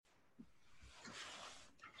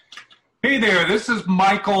Hey there, this is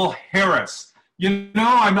Michael Harris.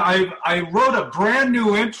 I wrote a brand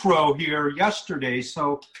new intro here yesterday,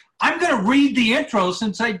 so I'm going to read the intro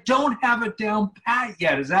since I don't have it down pat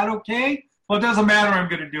yet. Is that okay? Well, it doesn't matter. I'm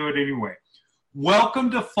going to do it anyway.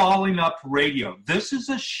 Welcome to Falling Up Radio. This is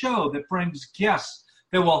a show that brings guests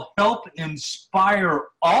that will help inspire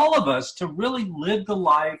all of us to really live the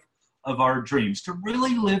life of our dreams, to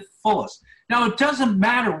really live fullest. Now, it doesn't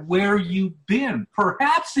matter where you've been.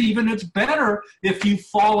 Perhaps even it's better if you've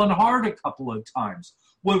fallen hard a couple of times.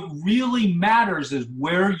 What really matters is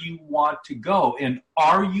where you want to go, and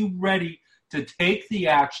are you ready to take the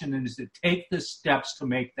action and to take the steps to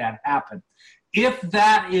make that happen? If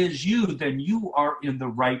that is you, then you are in the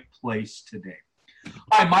right place today.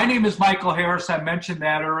 Hi, my name is Michael Harris. I mentioned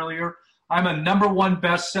that earlier. I'm a #1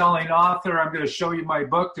 best-selling author. I'm going to show you my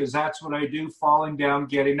book because that's what I do, Falling Down,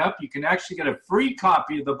 Getting Up. You can actually get a free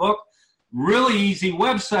copy of the book. Really easy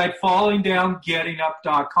website,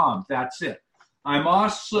 fallingdowngettingup.com. That's it. I'm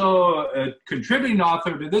also a contributing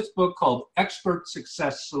author to this book called Expert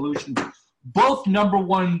Success Solutions, both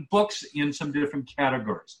 #1 books in some different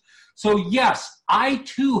categories. So yes, I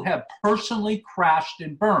too have personally crashed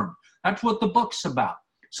and burned. That's what the book's about.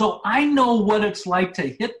 So I know what it's like to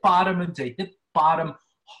hit bottom and to hit bottom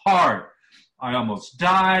hard. I almost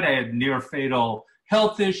died. I had near fatal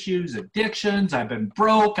health issues, addictions. I've been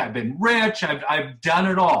broke. I've been rich. I've done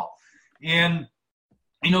it all. And,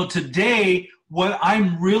 today what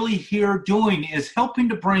I'm really here doing is helping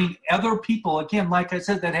to bring other people, again, like I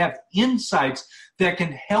said, that have insights that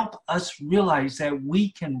can help us realize that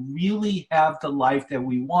we can really have the life that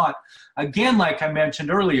we want. Again, like I mentioned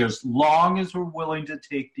earlier, as long as we're willing to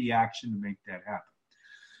take the action to make that happen.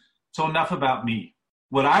 So enough about me.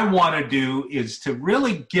 What I want to do is to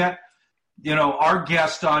really get our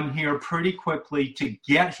guest on here pretty quickly to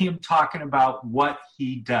get him talking about what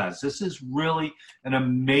he does. This is really an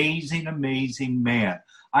amazing, amazing man.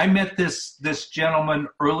 I met this gentleman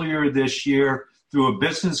earlier this year through a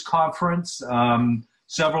business conference,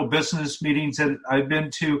 several business meetings that I've been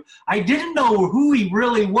to. I didn't know who he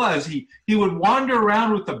really was. He would wander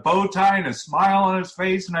around with a bow tie and a smile on his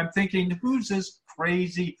face, and I'm thinking, who's this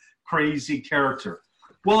crazy, crazy character?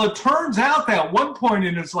 Well, it turns out that at one point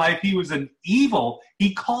in his life, he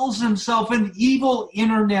calls himself an evil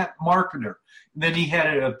internet marketer. And then he had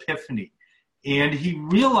an epiphany. And he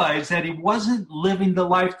realized that he wasn't living the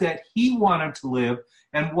life that he wanted to live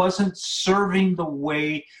and wasn't serving the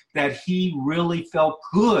way that he really felt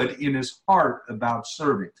good in his heart about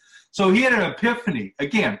serving. So he had an epiphany.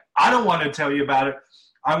 Again, I don't want to tell you about it.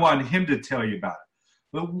 I want him to tell you about it.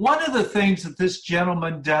 But one of the things that this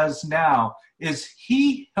gentleman does now is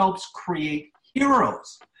he helps create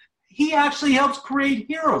heroes. He actually helps create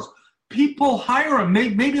heroes. People hire him.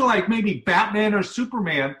 Maybe Batman or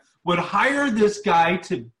Superman would hire this guy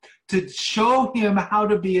to show him how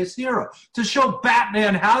to be his hero, to show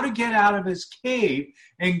Batman how to get out of his cave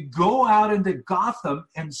and go out into Gotham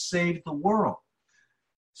and save the world.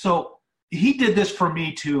 So he did this for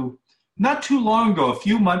me too. Not too long ago, a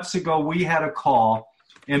few months ago, we had a call.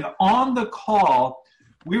 And on the call,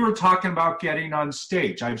 we were talking about getting on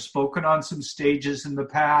stage. I've spoken on some stages in the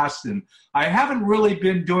past, and I haven't really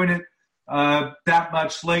been doing it that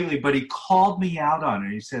much lately, but he called me out on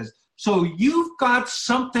it. He says, so you've got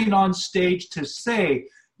something on stage to say,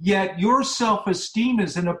 yet your self-esteem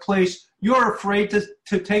is in a place you're afraid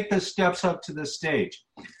to take the steps up to the stage.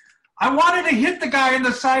 I wanted to hit the guy in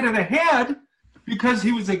the side of the head because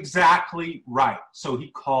he was exactly right. So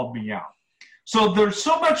he called me out. So there's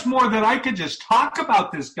so much more that I could just talk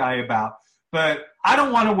about this guy about, but I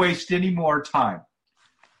don't want to waste any more time.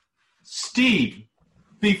 Steve,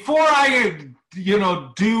 before I,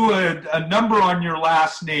 do a number on your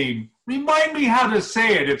last name, remind me how to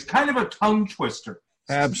say it. It's kind of a tongue twister.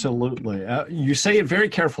 Absolutely. You say it very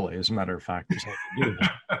carefully, as a matter of fact.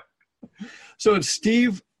 So it's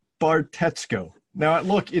Steve Bartetsko. Now,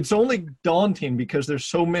 look, it's only daunting because there's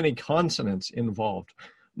so many consonants involved.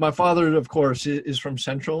 My father, of course, is from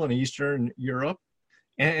Central and Eastern Europe,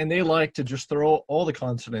 and they like to just throw all the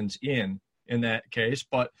consonants in that case.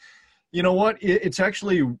 But you know what? It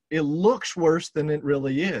looks worse than it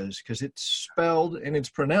really is because it's spelled and it's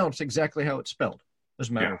pronounced exactly how it's spelled. As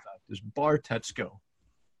a matter of fact, it's Bartetsko.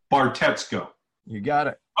 Bartetsko. You got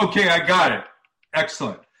it. Okay, I got it.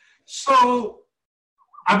 Excellent. So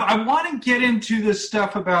I want to get into this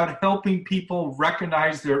stuff about helping people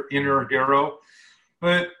recognize their inner hero.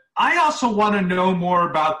 But I also want to know more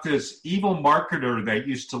about this evil marketer that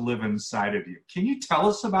used to live inside of you. Can you tell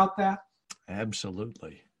us about that?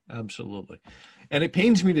 Absolutely. Absolutely. And it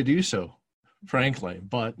pains me to do so. frankly.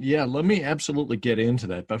 But yeah, let me absolutely get into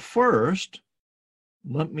that. But first,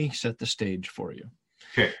 let me set the stage for you.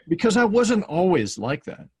 Okay. Because I wasn't always like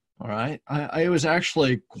that. All right. I was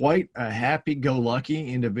actually quite a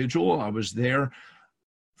happy-go-lucky individual. I was there,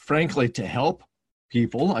 frankly, to help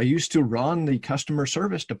people. I used to run the customer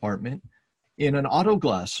service department in an auto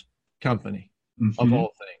glass company, of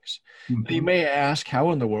all things. Mm-hmm. You may ask,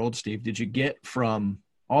 how in the world, Steve, did you get from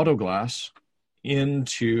auto glass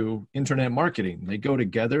into internet marketing? They go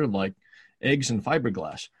together like eggs and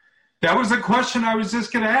fiberglass. That was a question I was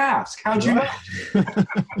just going to ask. How'd you know?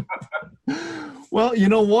 Well, you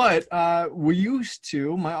know what? We used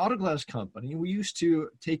to, my auto glass company, we used to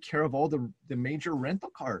take care of all the major rental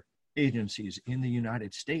car agencies in the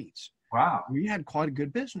United States. Wow. We had quite a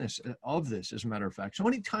good business of this, as a matter of fact. So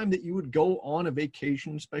anytime that you would go on a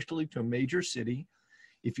vacation, especially to a major city,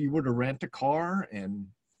 if you were to rent a car and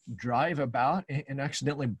drive about and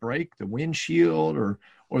accidentally break the windshield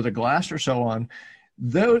or the glass or so on,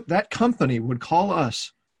 that company would call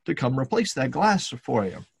us to come replace that glass for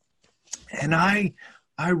you. And I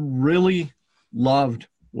really loved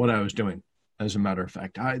what I was doing, as a matter of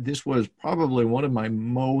fact. This was probably one of my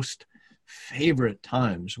most favorite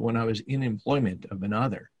times when I was in employment of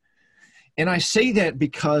another. And I say that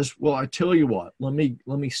because, well, I tell you what, let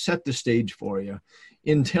me set the stage for you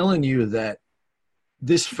in telling you that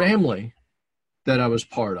this family that I was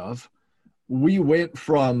part of, we went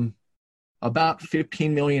from about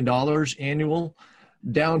 $15 million annual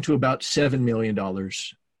down to about $7 million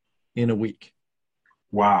in a week.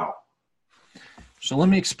 Wow. So let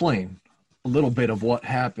me explain a little bit of what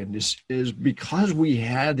happened is because we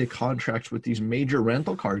had the contracts with these major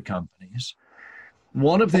rental car companies.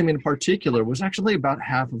 One of them in particular was actually about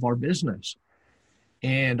half of our business.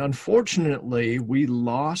 And unfortunately, we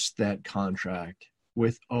lost that contract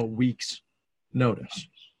with a week's notice.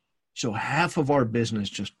 So half of our business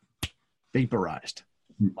just vaporized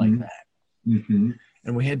like that. Mm-hmm.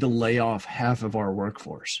 And we had to lay off half of our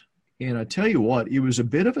workforce. And I tell you what, it was a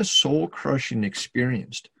bit of a soul-crushing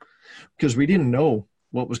experience because we didn't know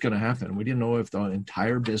what was going to happen. We didn't know if the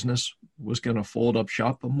entire business was going to fold up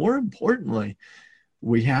shop. But more importantly,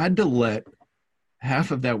 we had to let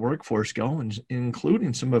half of that workforce go,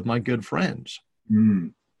 including some of my good friends.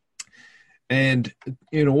 Mm. And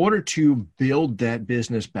in order to build that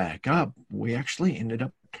business back up, we actually ended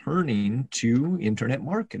up turning to internet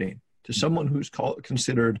marketing, to someone who's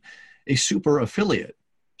considered a super affiliate,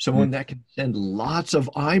 someone that can send lots of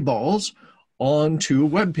eyeballs onto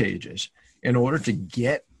web pages in order to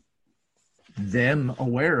get them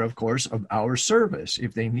aware, of course, of our service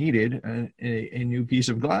if they needed a new piece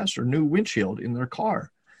of glass or new windshield in their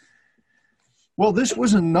car. Well, this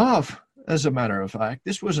was enough, as a matter of fact.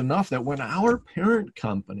 This was enough that when our parent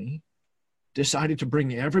company decided to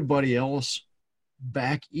bring everybody else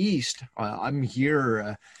back east, I'm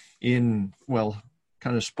here kind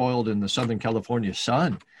of spoiled in the Southern California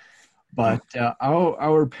sun, but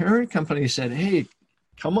our parent company said, hey,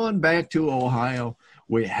 come on back to Ohio.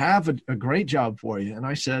 We have a great job for you. And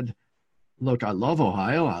I said, look, I love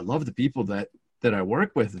Ohio. I love the people that I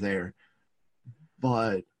work with there,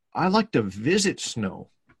 but I like to visit snow,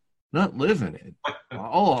 not live in it.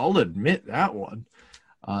 I'll admit that one.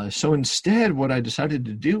 So instead, what I decided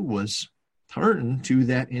to do was turn to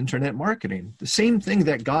that internet marketing, the same thing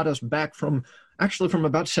that got us back from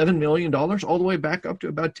about $7 million all the way back up to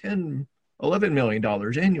about $11 million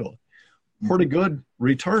annually. Pretty good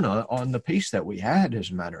return on the pace that we had, as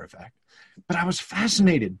a matter of fact. But I was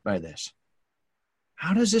fascinated by this.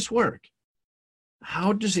 How does this work?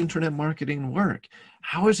 How does internet marketing work?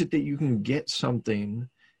 How is it that you can get something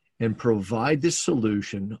and provide this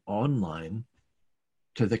solution online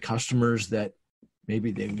to the customers that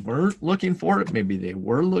maybe they weren't looking for it, maybe they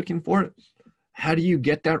were looking for it? How do you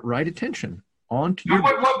get that right attention onto your...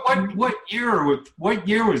 What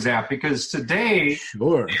year was that? Because today,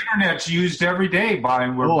 sure, the internet's used every day by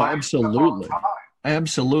and we're buying absolutely.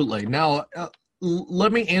 Absolutely. Now,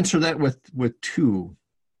 let me answer that with two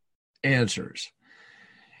answers.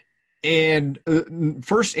 And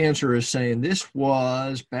first answer is saying this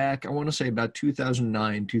was back, I want to say about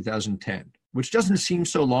 2009, 2010, which doesn't seem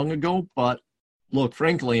so long ago, but look,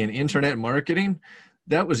 frankly, in internet marketing,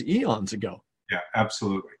 that was eons ago. Yeah,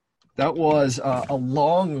 absolutely. That was a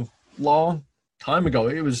long time ago.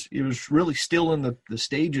 It was really still in the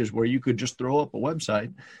stages where you could just throw up a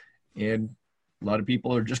website and a lot of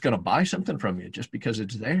people are just going to buy something from you just because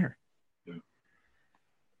it's there. Yeah.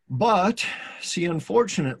 But see,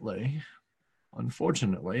 unfortunately,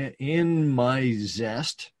 in my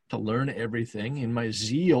zest to learn everything, in my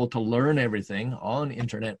zeal to learn everything on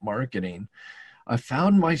internet marketing, I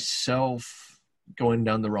found myself going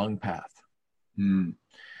down the wrong path.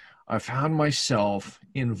 I found myself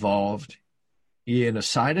involved in a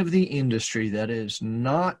side of the industry that is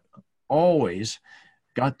not always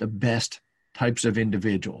got the best types of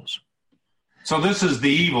individuals. So this is the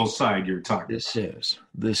evil side you're talking about.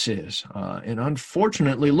 This is. And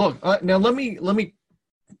unfortunately, look, now let me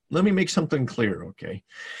make something clear, okay?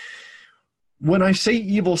 When I say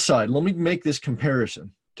evil side, let me make this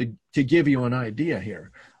comparison to give you an idea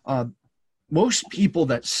here. Most people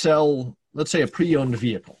that sell, let's say, a pre-owned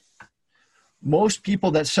vehicle, most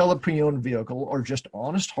people that sell a pre-owned vehicle are just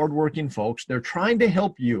honest, hardworking folks. They're trying to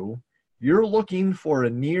help you. You're looking for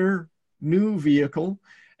a near new vehicle,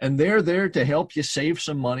 and they're there to help you save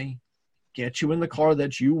some money, get you in the car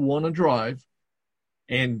that you want to drive,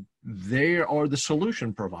 and they are the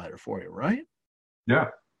solution provider for you, right? Yeah.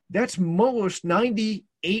 That's most 98%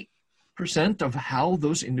 of how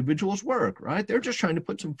those individuals work, right? They're just trying to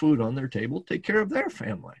put some food on their table, take care of their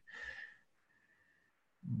family.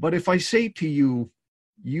 But if I say to you,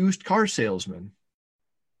 used car salesman,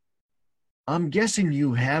 I'm guessing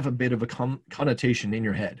you have a bit of a connotation in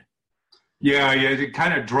your head. Yeah, it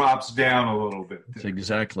kind of drops down a little bit. That's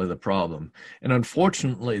exactly the problem. And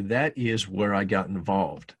unfortunately, that is where I got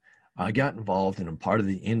involved. I got involved in a part of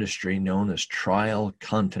the industry known as trial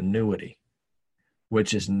continuity,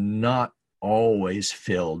 which is not always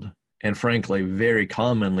filled, and frankly, very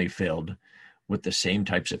commonly filled with the same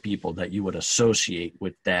types of people that you would associate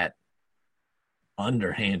with that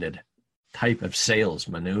underhanded type of sales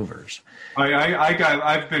maneuvers.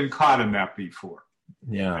 I've been caught in that before.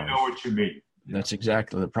 Yeah, I know what you mean. That's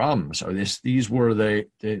exactly the problem. So these were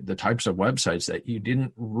the types of websites that you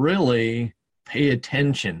didn't really pay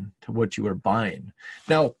attention to what you were buying.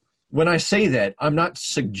 Now, when I say that, I'm not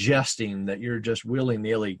suggesting that you're just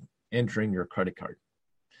willy-nilly entering your credit card.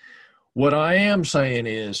 What I am saying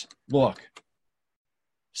is, look,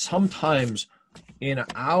 sometimes in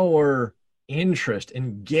our interest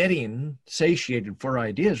in getting satiated for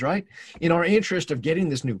ideas, right? In our interest of getting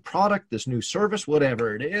this new product, this new service,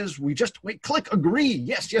 whatever it is, we click agree.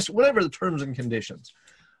 Yes, whatever the terms and conditions.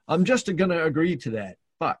 I'm just going to agree to that.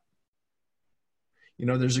 But,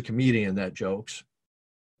 there's a comedian that jokes,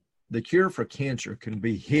 the cure for cancer can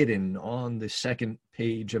be hidden on the second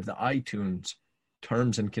page of the iTunes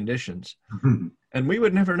terms and conditions. And we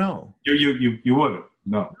would never know. You wouldn't.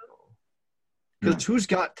 No. Because who's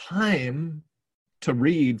got time to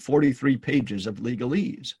read 43 pages of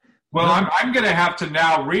legalese? Well, I'm going to have to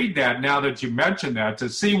now read that now that you mentioned that to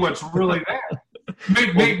see what's really there.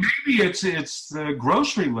 Maybe it's the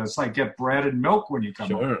grocery list, like get bread and milk when you come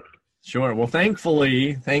home. Sure. Well,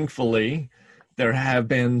 thankfully, there have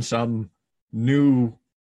been some new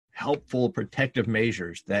helpful protective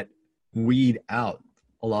measures that weed out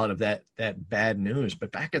a lot of that bad news.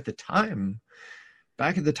 But back at the time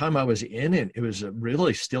I was in it, it was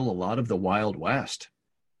really still a lot of the Wild West.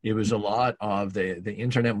 It was a lot of the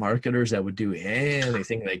internet marketers that would do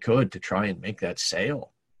anything they could to try and make that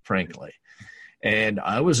sale, frankly. And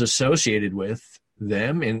I was associated with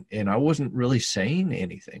them, and I wasn't really saying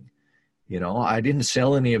anything. I didn't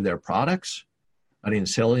sell any of their products. I didn't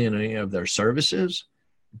sell any of their services,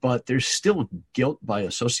 but there's still guilt by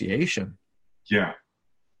association. Yeah.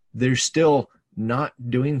 They're still not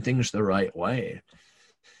doing things the right way.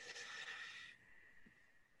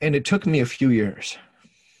 And it took me a few years.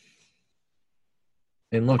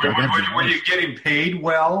 And look, were you getting paid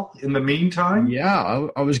well in the meantime? Yeah,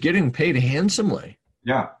 I was getting paid handsomely.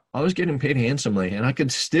 Yeah. I was getting paid handsomely, and I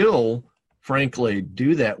could still, frankly,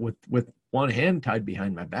 do that with one hand tied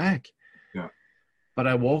behind my back. Yeah. But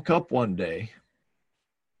I woke up one day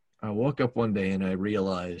and I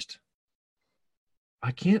realized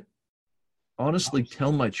I can't honestly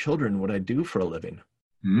tell my children what I do for a living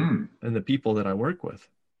and the people that I work with.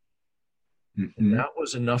 And that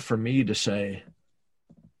was enough for me to say,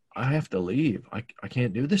 I have to leave. I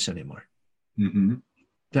can't do this anymore.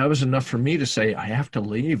 That was enough for me to say, I have to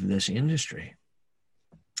leave this industry.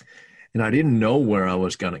 And I didn't know where I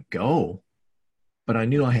was going to go, but I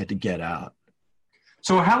knew I had to get out.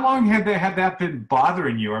 So how long had that been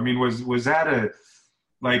bothering you? I mean, was that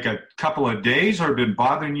a couple of days, or been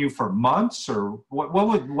bothering you for months, or what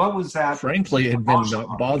was that? Frankly, it had been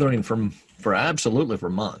bothering for absolutely for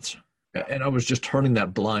months. And I was just turning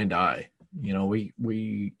that blind eye.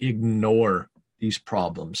 We ignore these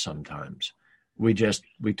problems sometimes. We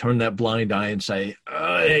turn that blind eye and say,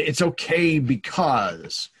 it's okay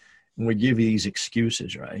because, and we give you these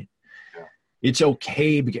excuses, right? Yeah. It's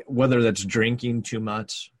okay, whether that's drinking too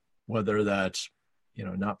much, whether that's,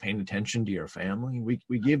 not paying attention to your family.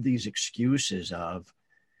 We give these excuses of,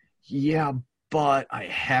 yeah, but I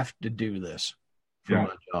have to do this. for Yeah.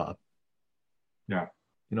 my job. Yeah.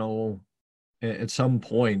 You know, at some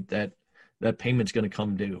point that payment's going to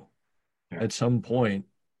come due. Yeah. At some point,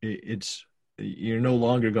 you're no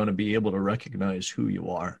longer going to be able to recognize who you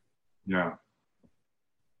are. Yeah.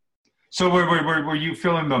 So were you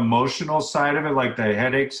feeling the emotional side of it, like the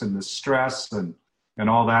headaches and the stress and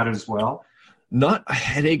all that as well? Not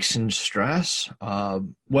headaches and stress.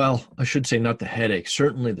 Well, I should say not the headaches,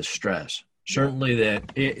 certainly the stress. Certainly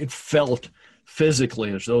that it felt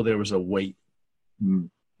physically as though there was a weight,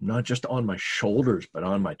 not just on my shoulders, but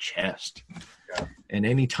on my chest. Yeah. And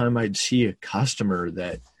anytime I'd see a customer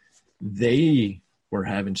that they were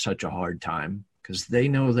having such a hard time because they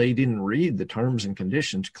know they didn't read the terms and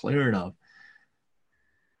conditions clear enough,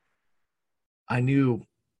 I knew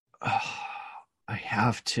I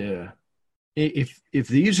have to. If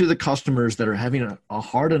these are the customers that are having a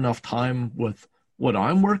hard enough time with what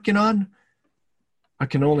I'm working on, I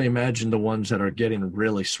can only imagine the ones that are getting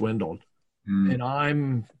really swindled. And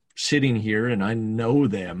I'm sitting here and I know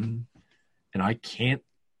them and I can't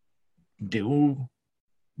do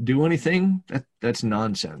anything. That's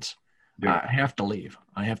nonsense. Yeah. I have to leave.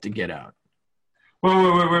 I have to get out.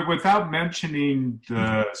 Well, without mentioning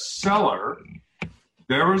the seller,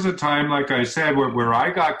 there was a time, like I said, where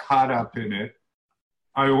I got caught up in it.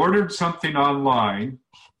 I ordered something online,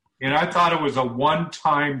 and I thought it was a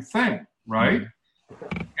one-time thing, right?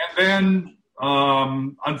 And then,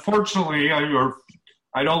 unfortunately,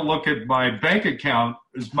 I don't look at my bank account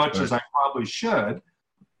as much as I probably should.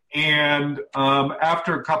 And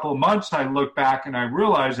after a couple of months, I looked back and I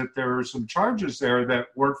realized that there were some charges there that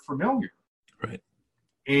weren't familiar. Right.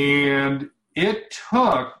 And it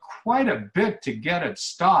took quite a bit to get it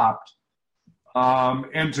stopped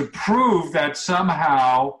and to prove that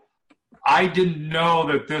somehow I didn't know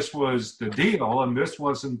that this was the deal and this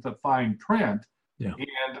wasn't the fine print. Yeah.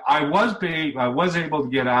 And I was able to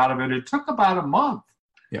get out of it. It took about a month.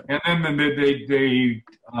 Yep. And then they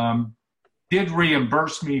did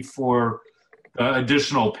reimburse me for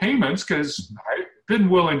additional payments because I've been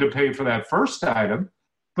willing to pay for that first item.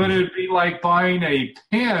 But it'd be like buying a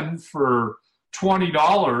pen for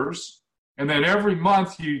 $20, and then every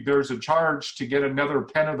month there's a charge to get another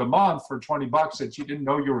pen of the month for $20 that you didn't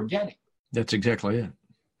know you were getting. That's exactly it.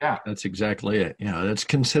 Yeah. That's exactly it. Yeah, that's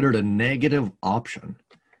considered a negative option.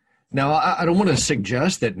 Now, I don't want to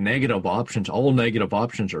suggest that all negative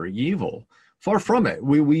options are evil. Far from it.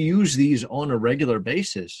 We use these on a regular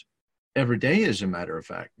basis every day, as a matter of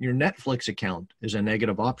fact. Your Netflix account is a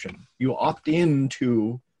negative option. You opt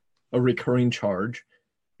into a recurring charge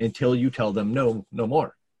until you tell them no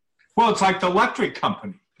more. Well, it's like the electric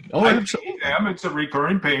company. Oh, I absolutely. pay them, it's a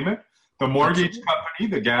recurring payment. The mortgage company,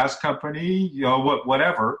 the gas company,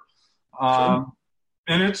 whatever. And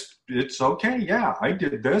it's okay. Yeah, I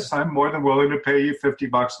did this. I'm more than willing to pay you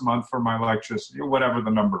 $50 a month for my electricity or whatever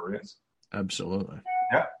the number is. Absolutely.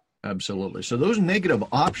 Yeah. Absolutely. So those negative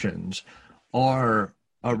options are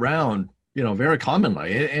around, very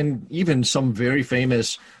commonly, and even some very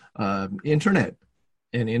famous internet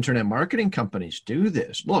and internet marketing companies do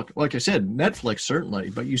this. Look, like I said, Netflix certainly,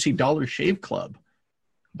 but you see Dollar Shave Club.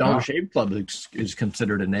 Shave Club is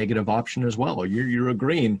considered a negative option as well. You're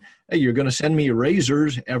agreeing, hey, you're going to send me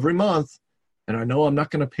razors every month, and I know I'm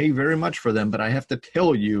not going to pay very much for them, but I have to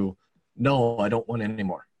tell you, no, I don't want any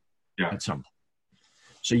more. Yeah. At some point.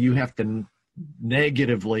 So you have to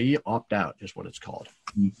negatively opt out, is what it's called.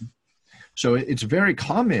 Mm-hmm. So it's very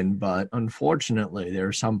common, but unfortunately, there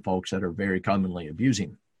are some folks that are very commonly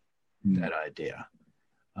abusing that idea.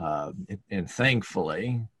 And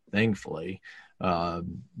thankfully,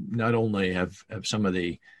 not only have some of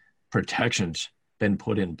the protections been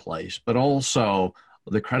put in place, but also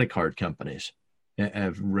the credit card companies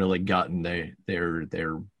have really gotten their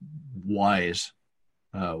wising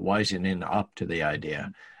up to the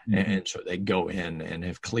idea. Mm-hmm. And so they go in and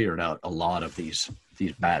have cleared out a lot of these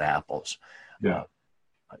bad apples. Yeah.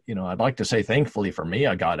 I'd like to say, thankfully for me,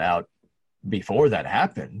 I got out before that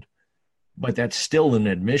happened, but that's still an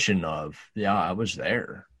admission of, I was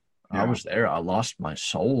there. Yeah. I was there. I lost my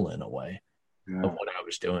soul in a way of what I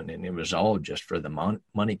was doing. And it was all just for the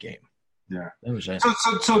money game. Yeah. That was it.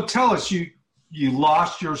 So tell us, you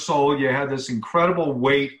lost your soul. You had this incredible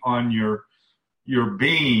weight on your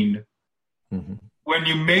being. Mm-hmm. When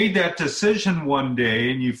you made that decision one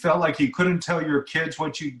day and you felt like you couldn't tell your kids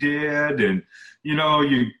what you did, and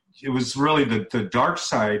it was really the dark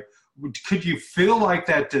side, could you feel like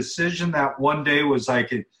that decision that one day was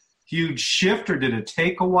like a huge shift, or did it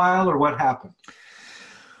take a while, or what happened?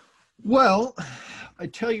 Well, I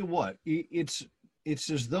tell you what, it's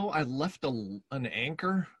as though I left an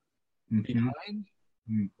anchor behind,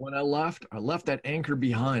 When I left that anchor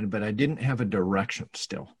behind, but I didn't have a direction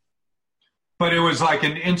still. But it was like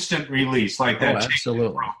an instant release, like that. Oh,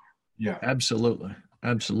 absolutely. Yeah. Absolutely.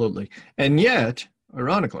 Absolutely. And yet,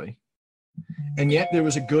 ironically, there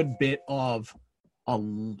was a good bit of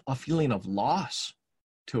a feeling of loss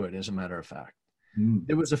to it, as a matter of fact.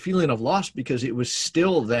 There was a feeling of loss because it was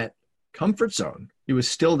still that comfort zone. It was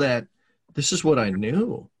still that this is what I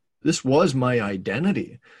knew. This was my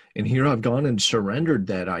identity. And here I've gone and surrendered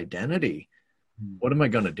that identity. What am I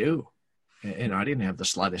going to do? And I didn't have the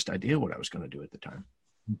slightest idea what I was going to do at the time.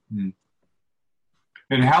 Mm-hmm.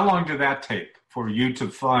 And how long did that take for you to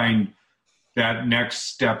find that next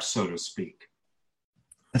step, so to speak?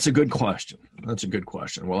 That's a good question.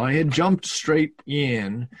 Well, I had jumped straight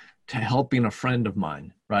in to helping a friend of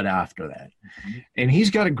mine right after that. And he's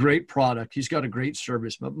got a great product. He's got a great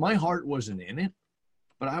service, but my heart wasn't in it.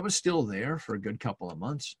 But I was still there for a good couple of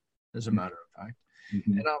months, as a matter of fact.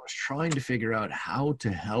 And I was trying to figure out how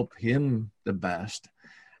to help him the best.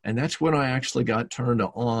 And that's when I actually got turned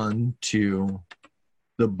on to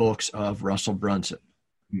the books of Russell Brunson.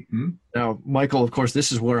 Now, Michael, of course,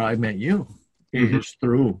 this is where I met you, is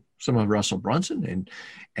through some of Russell Brunson.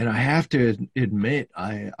 And I have to admit,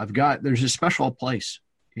 there's a special place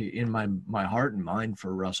in my heart and mind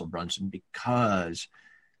for Russell Brunson, because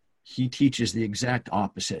he teaches the exact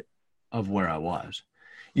opposite of where I was.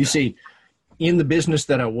 You see, in the business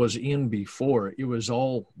that I was in before, it was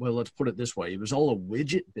all, well, let's put it this way. It was all a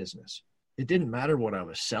widget business. It didn't matter what I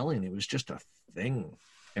was selling. It was just a thing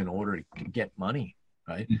in order to get money,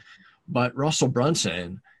 right? But Russell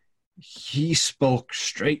Brunson, he spoke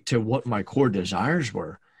straight to what my core desires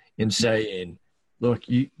were in saying, look,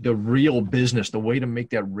 the real business, the way to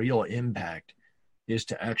make that real impact is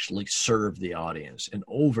to actually serve the audience and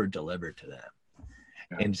over deliver to them.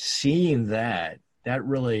 And seeing that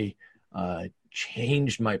really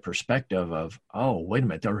changed my perspective of, oh, wait a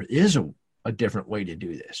minute, there is a different way to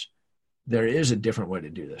do this. There is a different way to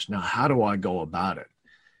do this. Now, how do I go about it?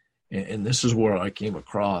 And this is where I came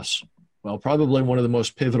across, well, probably one of the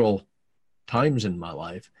most pivotal times in my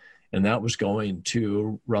life. And that was going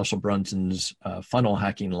to Russell Brunson's Funnel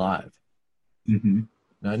Hacking Live. Now,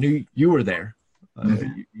 I knew you were there.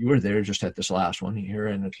 You were there just at this last one here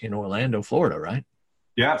in Orlando, Florida, right?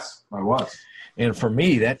 Yes, I was. And for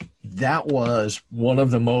me, that was one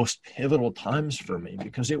of the most pivotal times for me,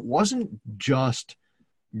 because it wasn't just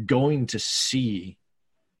going to see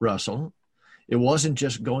Russell. It wasn't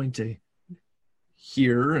just going to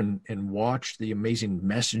hear and watch the amazing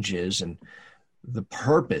messages and the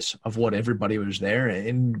purpose of what everybody was there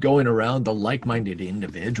and going around the like-minded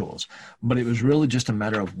individuals. But it was really just a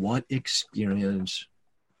matter of what experience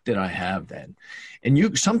did I have then.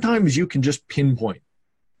 And sometimes you can just pinpoint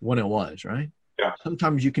when it was, right? Yeah.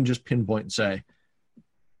 Sometimes you can just pinpoint and say,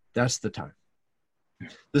 that's the time. Yeah.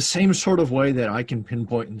 The same sort of way that I can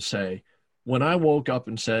pinpoint and say, when I woke up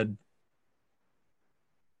and said,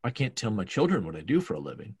 I can't tell my children what I do for a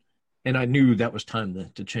living. And I knew that was time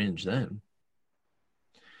to change then.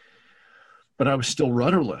 But I was still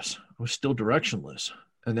rudderless. I was still directionless.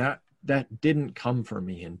 And that didn't come for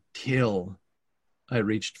me until I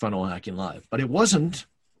reached Funnel Hacking Live. But it wasn't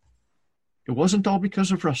all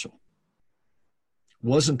because of Russell. It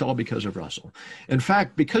wasn't all because of Russell. In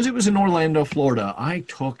fact, because it was in Orlando, Florida, I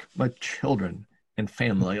took my children and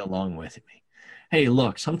family along with me. Hey,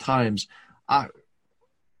 look, sometimes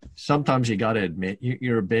you got to admit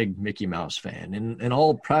you're a big Mickey Mouse fan, and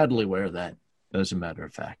I'll proudly wear that, as a matter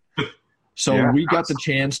of fact. So yeah, we got the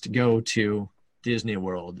chance to go to Disney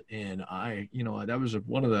World, and that was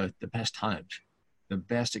one of the best times, the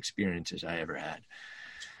best experiences I ever had.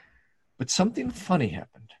 But something funny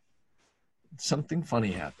happened.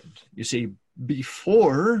 You see,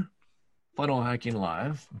 before Funnel Hacking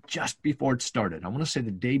Live, just before it started, I want to say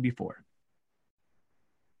the day before,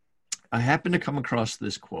 I happened to come across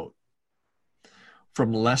this quote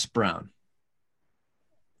from Les Brown.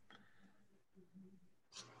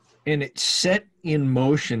 And it set in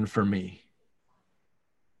motion for me.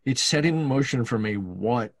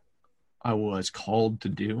 What I was called to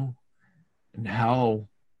do and a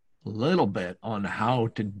little bit on how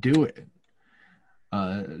to do it.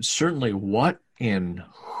 Certainly what and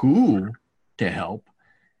who to help.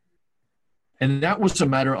 And that was a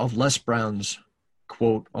matter of Les Brown's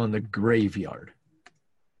quote on the graveyard.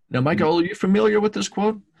 Now, Michael, are you familiar with this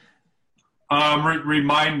quote?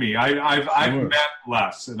 Remind me. I've met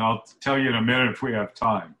Les, and I'll tell you in a minute if we have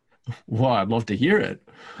time. Well, I'd love to hear it.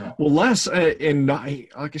 Yeah. Well, Les,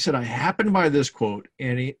 like I said, I happened by this quote,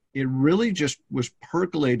 and it really just was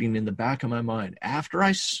percolating in the back of my mind. After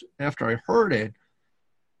I heard it,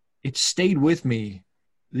 it stayed with me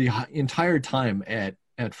the entire time at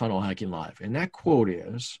Funnel Hacking Live. And that quote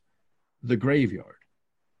is, the graveyard.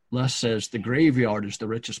 Les says, the graveyard is the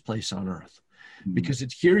richest place on earth, because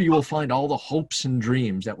it's here you will find all the hopes and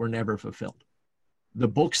dreams that were never fulfilled, the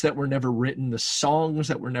books that were never written, the songs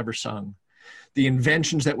that were never sung, the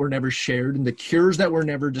inventions that were never shared, and the cures that were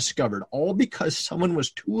never discovered, all because someone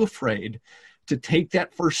was too afraid to take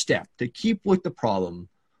that first step, to keep with the problem,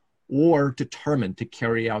 or determined to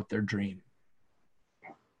carry out their dream.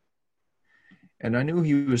 And I knew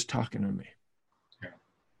he was talking to me. Yeah.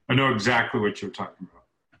 I know exactly what you're talking about.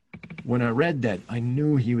 When I read that, I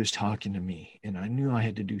knew he was talking to me, and I knew I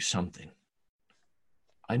had to do something.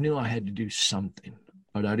 I knew I had to do something,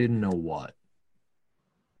 but I didn't know what.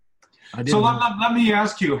 So let me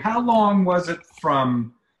ask you, how long was it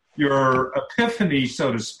from your epiphany,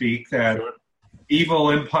 so to speak, that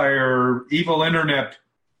evil internet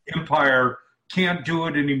empire can't do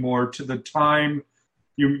it anymore, to the time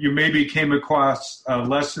you maybe came across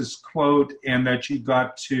Les's quote and that you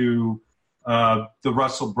got to the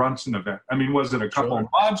Russell Brunson event? I mean, was it a couple of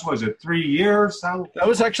months? Was it 3 years? That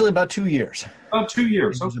was actually about 2 years. About 2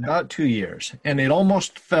 years. It was about 2 years. And it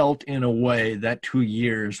almost felt, in a way, that 2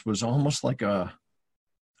 years was almost like a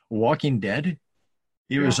Walking Dead.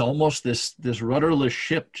 It was almost this rudderless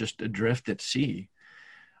ship just adrift at sea.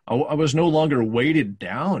 I was no longer weighted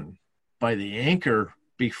down by the anchor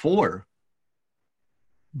before,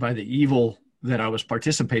 by the evil that I was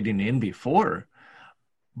participating in before.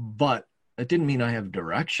 But it didn't mean I have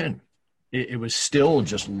direction. It was still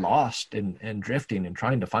just lost and drifting and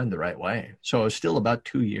trying to find the right way. So it was still about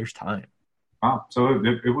 2 years' time. Wow. So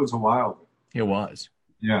it was a while. It was.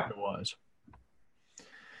 Yeah. It was.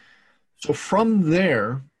 So from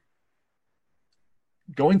there,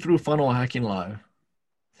 going through Funnel Hacking Live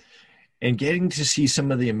and getting to see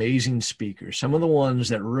some of the amazing speakers, some of the ones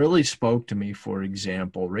that really spoke to me, for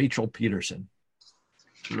example, Rachel Peterson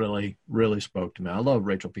really, really spoke to me. I love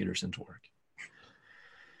Rachel Peterson's work.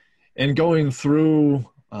 And going through,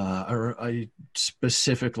 I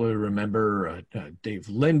specifically remember Dave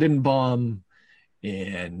Lindenbaum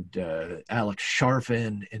and Alex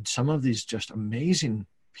Sharfin and some of these just amazing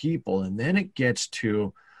people. And then it gets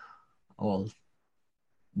to the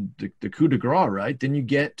coup de grace, right? Then you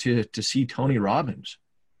get to see Tony Robbins.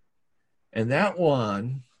 And that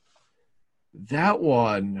one,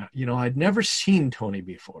 I'd never seen Tony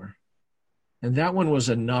before. And that one was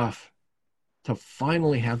enough to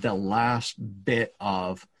finally have that last bit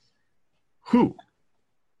of who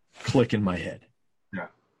click in my head. Yeah.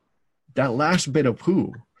 That last bit of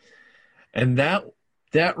who. And that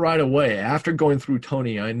right away, after going through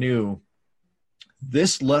Tony, I knew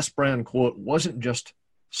this Les Brown quote wasn't just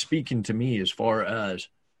speaking to me as far as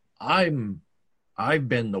I've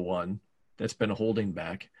been the one that's been holding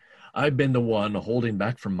back. I've been the one holding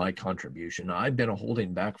back from my contribution. I've been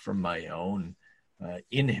holding back from my own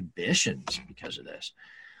inhibitions because of this.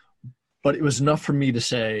 But it was enough for me to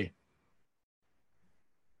say,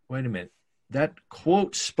 wait a minute, that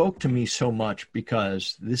quote spoke to me so much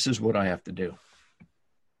because this is what I have to do.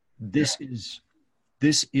 This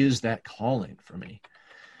is that calling for me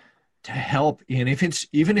to help. And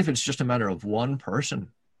even if it's just a matter of one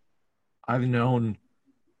person, I've known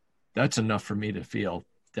that's enough for me to feel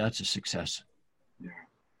that's a success. Yeah.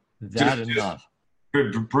 That enough.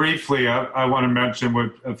 Briefly, I want to mention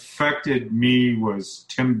what affected me was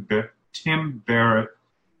Tim Barrett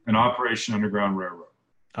and Operation Underground Railroad.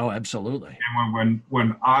 Oh, absolutely. And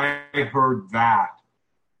when I heard that,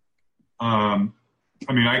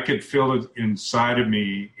 I could feel it inside of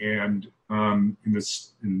me. And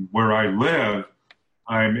in where I live,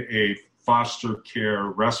 I'm a foster care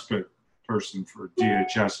respite person for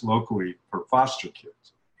DHS locally for foster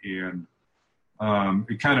kids. And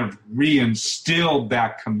it kind of reinstilled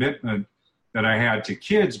that commitment that I had to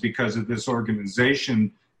kids because of this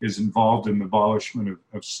organization is involved in the abolishment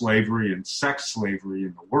of slavery and sex slavery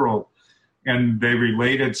in the world. And they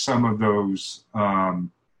related some of those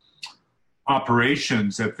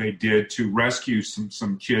operations that they did to rescue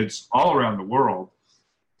some kids all around the world.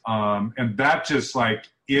 And that just I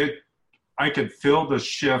could feel the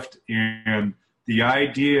shift in the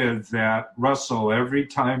idea that, Russell, every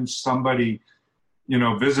time somebody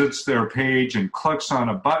visits their page and clicks on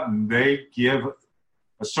a button, they give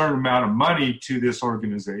a certain amount of money to this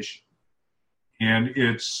organization. And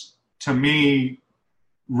it's, to me,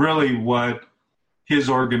 really what his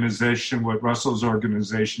organization, what Russell's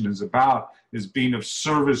organization is about, is being of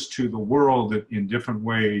service to the world in different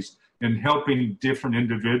ways and helping different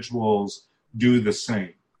individuals do the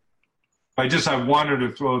same. I wanted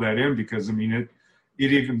to throw that in because, it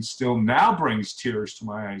even still now brings tears to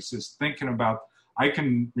my eyes just thinking about I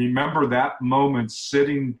can remember that moment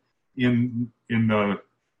sitting in the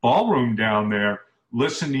ballroom down there,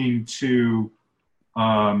 listening to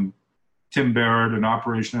Tim Barrett and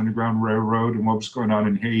Operation Underground Railroad and what was going on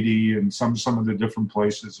in Haiti and some of the different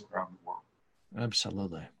places around the world.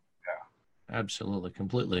 Absolutely. Yeah. Absolutely.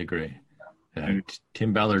 Completely agree.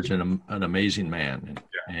 Tim Ballard's an amazing man.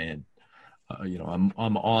 And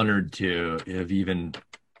I'm honored to have even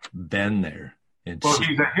been there. Well,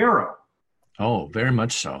 he's a hero. Oh, very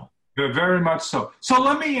much so. Very much so. So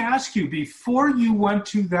let me ask you, before you went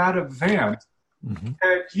to that event,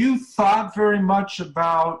 had you thought very much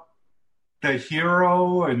about the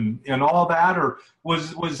hero and all that, or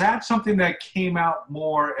was that something that came out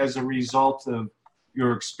more as a result of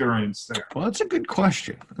your experience there? Well, that's a good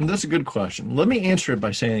question. And that's a good question. Let me answer it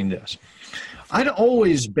by saying this. I'd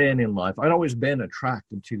always been in life, I'd always been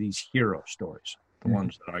attracted to these hero stories, the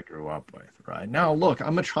ones that I grew up with, right? Now, look,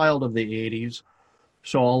 I'm a child of the 80s,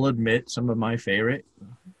 so I'll admit some of my favorite,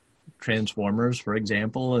 Transformers, for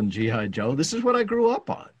example, and G.I. Joe, this is what I grew up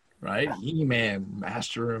on, right? He-Man,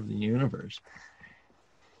 Master of the Universe.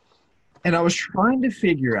 And I was trying to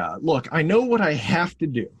figure out, look, I know what I have to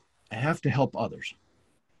do. I have to help others.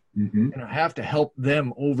 And I have to help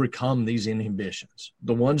them overcome these inhibitions,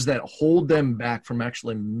 the ones that hold them back from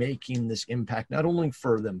actually making this impact, not only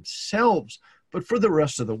for themselves, but for the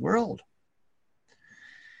rest of the world.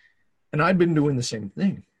 And I've been doing the same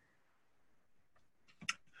thing.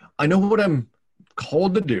 I know what I'm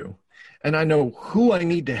called to do, and I know who I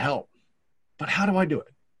need to help. But how do I do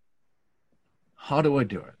it? How do I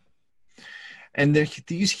do it? And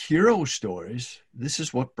these hero stories, this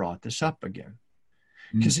is what brought this up again.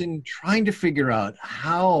 Because in trying to figure out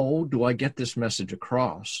how do I get this message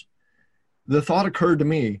across, the thought occurred to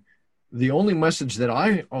me, the only message that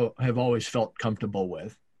I have always felt comfortable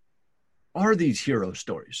with are these hero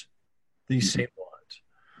stories, these same ones.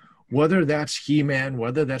 Whether that's He-Man,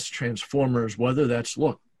 whether that's Transformers, whether that's,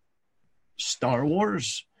 look, Star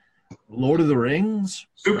Wars, Lord of the Rings.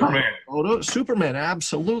 Superman. Superman,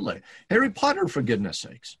 absolutely. Harry Potter, for goodness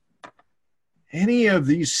sakes. Any of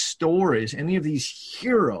these stories, any of these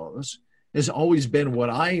heroes has always been what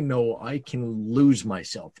I know I can lose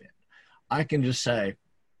myself in. I can just say,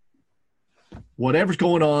 whatever's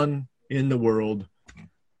going on in the world,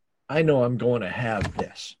 I know I'm going to have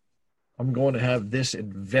this. I'm going to have this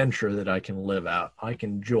adventure that I can live out. I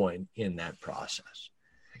can join in that process.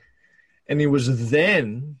 And it was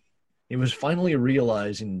finally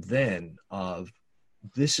realizing then of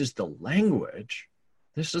this is the language.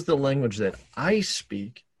 This is the language that I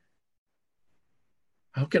speak.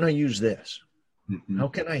 How can I use this? How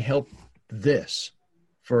can I help this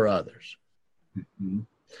for others?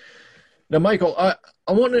 Now, Michael, I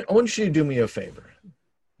want you to do me a favor.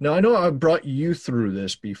 Now, I know I brought you through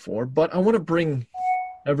this before, but I want to bring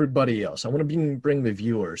everybody else. I want to bring the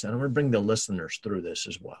viewers, and I want to bring the listeners through this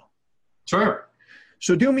as well. Sure.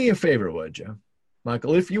 So do me a favor, would you?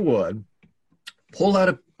 Michael, if you would, pull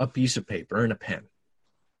out a piece of paper and a pen.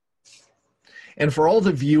 And for all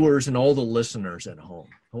the viewers and all the listeners at home,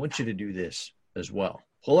 I want you to do this as well.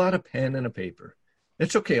 Pull out a pen and a paper.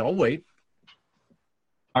 It's okay. I'll wait.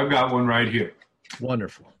 I've got one right here.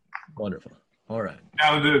 Wonderful. Wonderful. All right.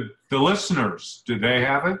 Now, the listeners, do they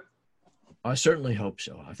have it? I certainly hope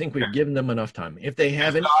so. I think we've given them enough time. If they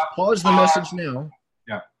haven't, pause the message now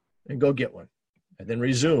and go get one. And then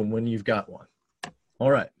resume when you've got one.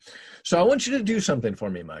 All right. So I want you to do something for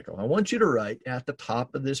me, Michael. I want you to write at the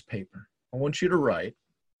top of this paper, I want you to write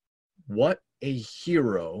what I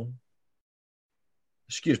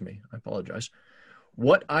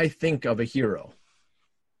think of a hero.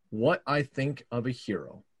 What I think of a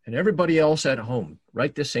hero. And everybody else at home,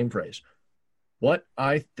 write this same phrase. What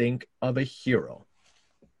I think of a hero.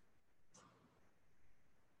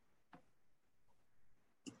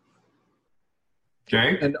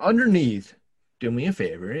 Okay. And underneath, do me a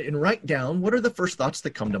favor and write down what are the first thoughts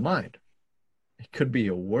that come to mind. It could be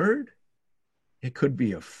a word. It could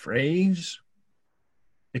be a phrase.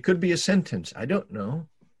 It could be a sentence. I don't know.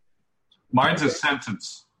 Mine's a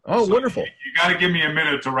sentence. Oh, so wonderful. You got to give me a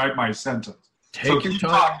minute to write my sentence. Take your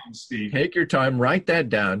time. Steve. Take your time. Write that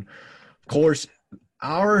down. Of course,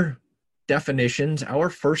 our definitions, our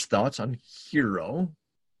first thoughts on hero,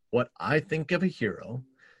 what I think of a hero,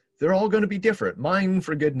 they're all going to be different. Mine,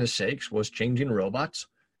 for goodness sakes, was changing robots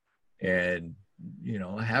and,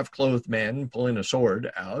 a half-clothed man pulling a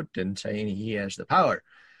sword out and saying he has the power.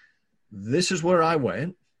 This is where I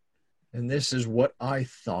went, and this is what I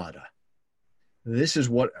thought of. This is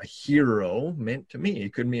what a hero meant to me.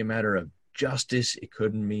 It could be a matter of justice. It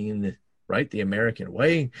could mean, the American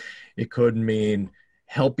way. It could mean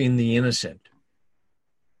helping the innocent.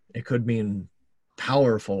 It could mean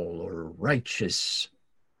powerful or righteous.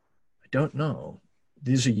 I don't know.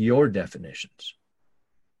 These are your definitions,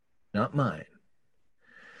 not mine.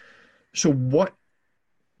 So what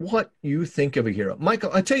you think of a hero?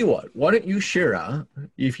 Michael, I tell you what, why don't you share,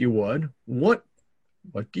 if you would, what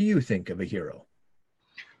do you think of a hero?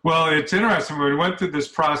 Well, it's interesting. We went through this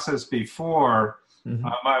process before.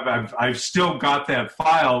 I've still got that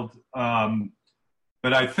filed,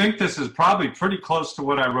 but I think this is probably pretty close to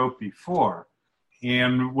what I wrote before.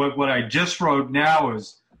 And what I just wrote now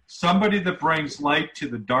is somebody that brings light to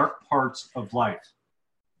the dark parts of life.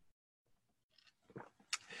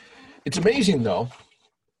 It's amazing, though,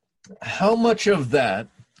 how much of that,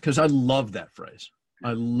 because I love that phrase.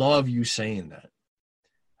 I love you saying that.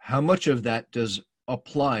 How much of that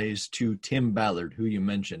applies to Tim Ballard, who you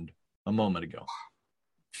mentioned a moment ago?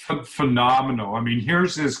 Phenomenal. I mean,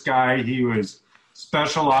 here's this guy. He was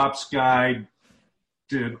special ops guy,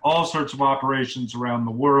 did all sorts of operations around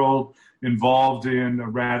the world, involved in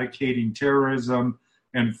eradicating terrorism,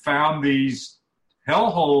 and found these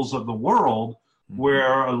hellholes of the world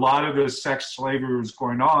where a lot of this sex slavery was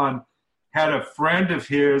going on. Had a friend of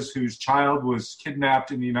his whose child was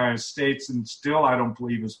kidnapped in the United States and still, I don't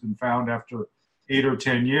believe, has been found after 8 or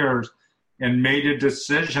 10 years, and made a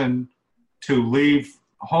decision to leave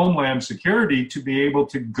Homeland Security to be able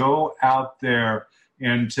to go out there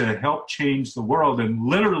and to help change the world and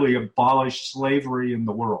literally abolish slavery in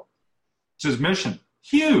the world. It's his mission.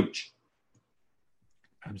 Huge.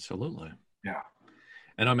 Absolutely. Yeah.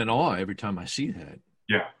 And I'm in awe every time I see that.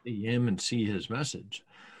 Yeah. See him and see his message.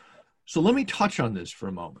 So let me touch on this for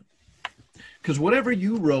a moment. Because whatever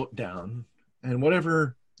you wrote down and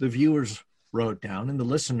whatever the viewers wrote down and the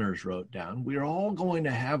listeners wrote down, we're all going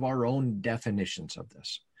to have our own definitions of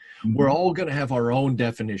this. Mm-hmm. We're all going to have our own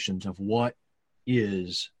definitions of what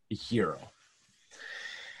is a hero.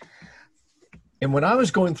 And when I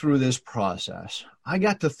was going through this process, I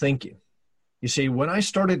got to thinking, you see, when I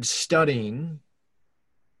started studying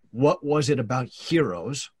what was it about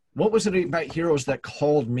heroes, what was it about heroes that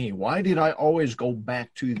called me? Why did I always go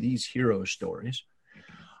back to these hero stories?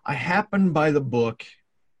 I happened by the book,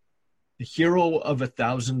 The Hero of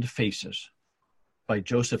 1,000 Faces by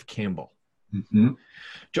Joseph Campbell. Mm-hmm.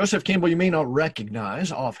 Joseph Campbell, you may not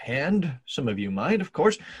recognize offhand. Some of you might, of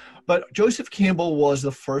course. But Joseph Campbell was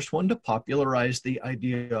the first one to popularize the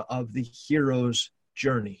idea of the hero's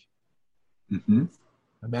journey. Mm-hmm.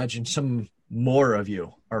 Imagine some more of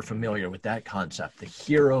you are familiar with that concept, the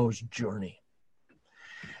hero's journey.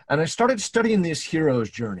 And I started studying this hero's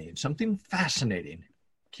journey, and something fascinating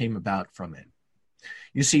came about from it.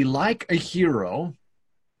 You see, like a hero,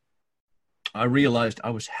 I realized I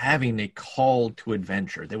was having a call to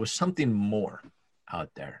adventure. There was something more out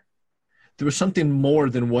there. There was something more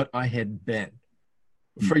than what I had been.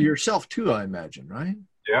 For yourself too, I imagine, right?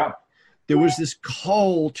 Yeah. There was this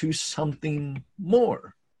call to something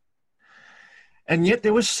more. And yet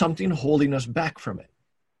there was something holding us back from it.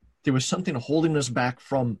 There was something holding us back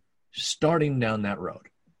from starting down that road.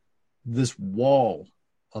 This wall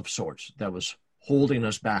of sorts that was holding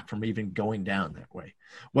us back from even going down that way.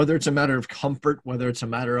 Whether it's a matter of comfort, whether it's a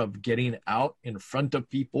matter of getting out in front of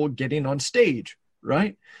people, getting on stage,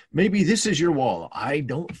 right? Maybe this is your wall. I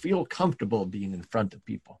don't feel comfortable being in front of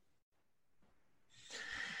people.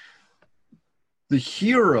 The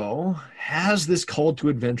hero has this call to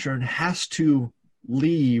adventure and has to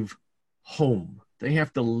leave home. They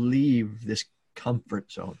have to leave this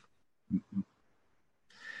comfort zone.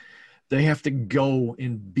 They have to go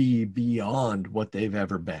and be beyond what they've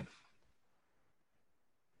ever been.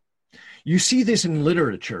 You see this in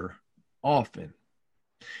literature often.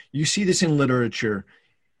 You see this in literature,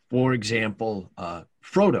 for example,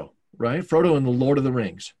 Frodo, right? Frodo in The Lord of the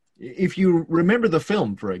Rings. If you remember the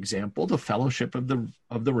film, for example, The Fellowship of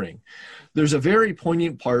the Ring, there's a very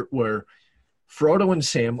poignant part where Frodo and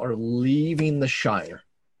Sam are leaving the Shire,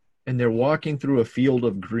 and they're walking through a field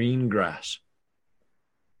of green grass.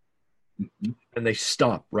 Mm-hmm. And they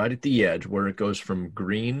stop right at the edge where it goes from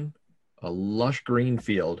green, a lush green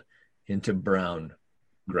field, into brown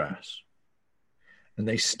grass. And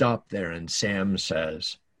they stop there, and Sam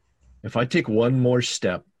says, if I take one more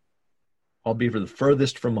step, I'll be the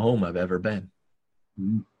furthest from home I've ever been.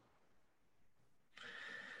 Mm-hmm.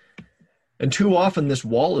 And too often this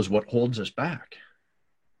wall is what holds us back.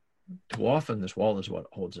 Too often this wall is what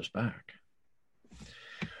holds us back.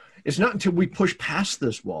 It's not until we push past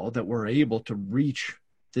this wall that we're able to reach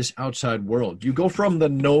this outside world. You go from the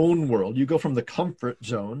known world, you go from the comfort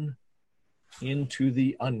zone into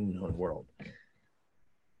the unknown world.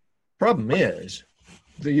 Problem is,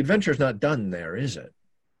 the adventure's not done there, is it?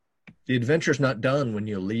 The adventure's not done when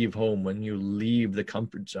you leave home, when you leave the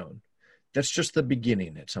comfort zone. That's just the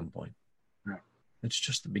beginning at some point. Yeah. It's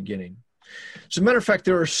just the beginning. As a matter of fact,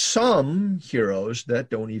 there are some heroes that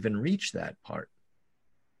don't even reach that part.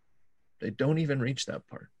 They don't even reach that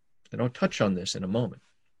part. And I'll touch on this in a moment.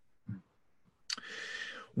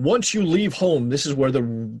 Once you leave home, this is where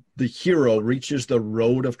the hero reaches the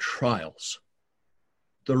road of trials.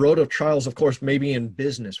 The road of trials, of course, maybe in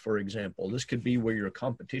business, for example. This could be where your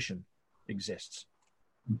competition exists.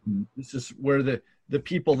 Mm-hmm. This is where the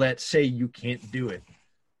people that say you can't do it,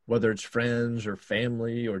 whether it's friends or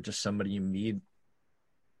family or just somebody you meet,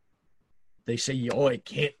 they say, oh, it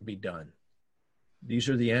can't be done. These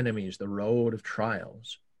are the enemies, the road of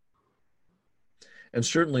trials. And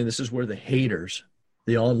certainly this is where the haters,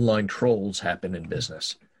 the online trolls happen in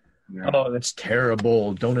business. Yeah. Oh, that's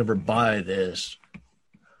terrible. Don't ever buy this.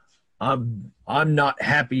 I'm not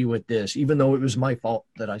happy with this, even though it was my fault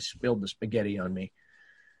that I spilled the spaghetti on me.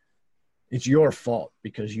 It's your fault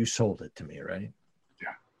because you sold it to me, right?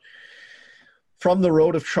 Yeah. From the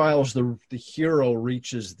road of trials, the hero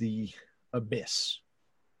reaches the abyss,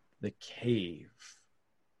 the cave.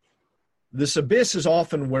 This abyss is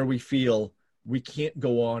often where we feel we can't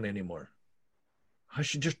go on anymore. I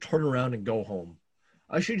should just turn around and go home.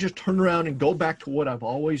 I should just turn around and go back to what I've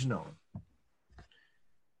always known.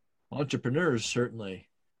 Entrepreneurs certainly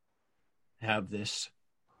have this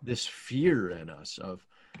fear in us of,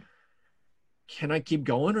 can I keep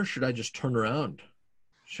going or should I just turn around?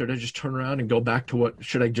 Should I just turn around and go back to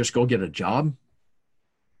should I just go get a job?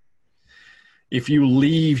 If you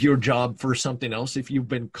leave your job for something else, if you've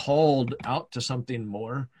been called out to something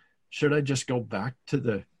more, should I just go back to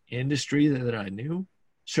the industry that I knew?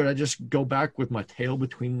 Should I just go back with my tail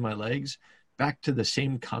between my legs, back to the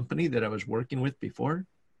same company that I was working with before?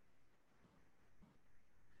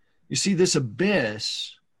 You see, this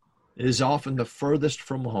abyss is often the furthest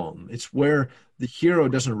from home. It's where the hero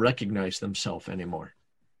doesn't recognize themselves anymore.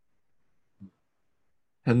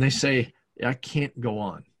 And they say, I can't go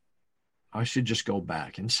on. I should just go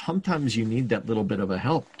back. And sometimes you need that little bit of a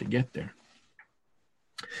help to get there.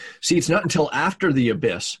 See, it's not until after the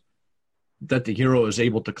abyss that the hero is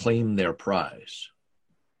able to claim their prize.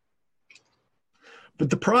 But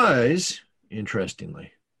the prize,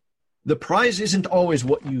 interestingly, the prize isn't always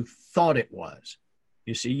what you thought it was.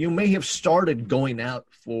 You see, you may have started going out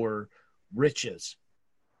for riches.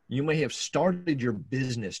 You may have started your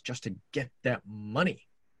business just to get that money.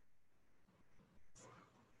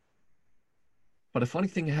 But a funny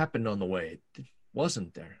thing happened on the way. It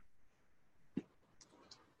wasn't there.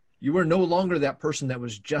 You were no longer that person that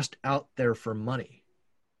was just out there for money.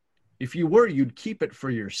 If you were, you'd keep it for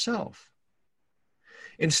yourself.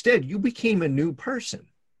 Instead, you became a new person.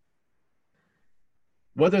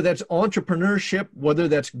 Whether that's entrepreneurship, whether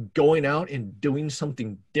that's going out and doing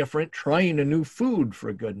something different, trying a new food,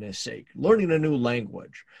 for goodness sake, learning a new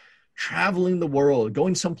language, traveling the world,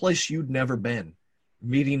 going someplace you'd never been,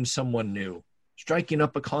 meeting someone new, striking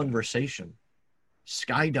up a conversation,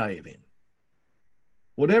 skydiving.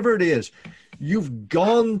 Whatever it is, you've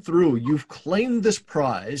gone through, you've claimed this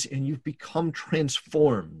prize, and you've become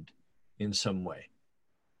transformed in some way.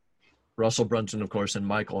 Russell Brunson, of course, and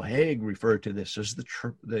Michael Haig refer to this as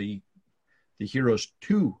the hero's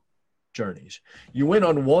two journeys. You went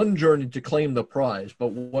on one journey to claim the prize,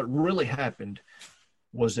 but what really happened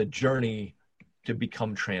was a journey to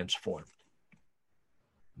become transformed.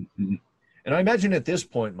 Mm-hmm. And I imagine at this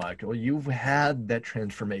point, Michael, you've had that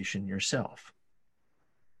transformation yourself.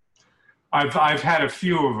 I've had a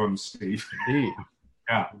few of them, Steve. Indeed.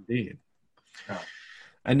 Yeah. Indeed. Yeah.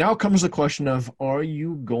 And now comes the question of, are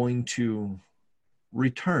you going to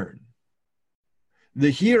return?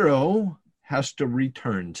 The hero has to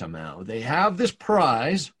return somehow. They have this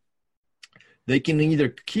prize. They can either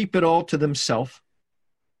keep it all to themselves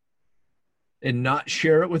and not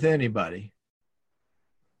share it with anybody,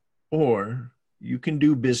 or you can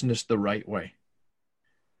do business the right way.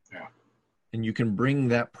 Yeah. And you can bring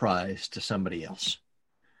that prize to somebody else.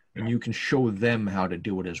 And you can show them how to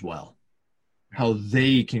do it as well. How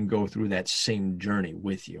they can go through that same journey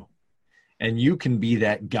with you. And you can be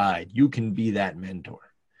that guide. You can be that mentor.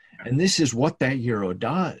 And this is what that hero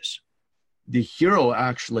does. The hero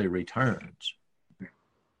actually returns.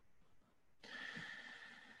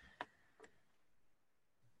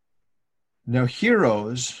 Now,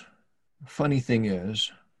 heroes, funny thing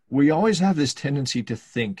is, we always have this tendency to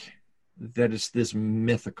think that it's this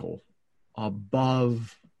mythical,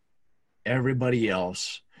 above everybody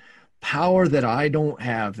else, power that I don't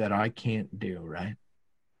have, that I can't do, right?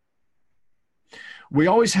 We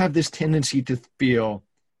always have this tendency to feel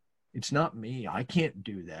It's not me. I can't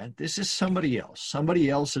do that. This is somebody else. Somebody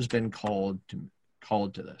else has been called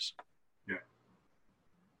to this. Yeah.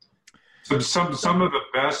 So some of the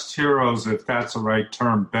best heroes, if that's the right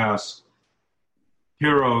term, best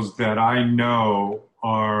heroes that I know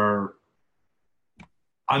are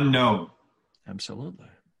unknown. Absolutely.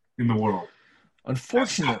 In the world.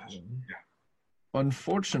 Unfortunately,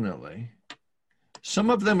 some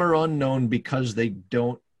of them are unknown because they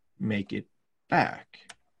don't make it back.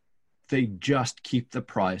 They just keep the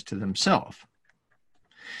prize to themselves.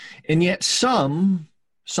 And yet some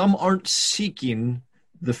aren't seeking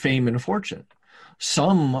the fame and fortune.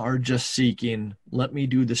 Some are just seeking, let me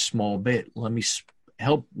do the small bit. Let me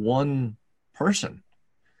help one person.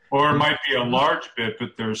 Or it might be a large bit,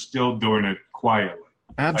 but they're still doing it quietly.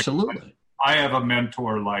 Absolutely. I have a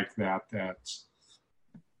mentor like that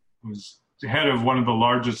was the head of one of the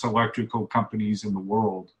largest electrical companies in the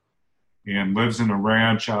world and lives in a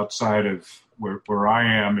ranch outside of where I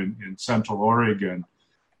am in Central Oregon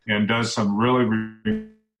and does some really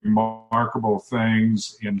remarkable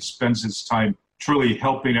things and spends his time truly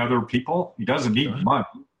helping other people. He doesn't need money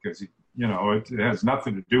because, it has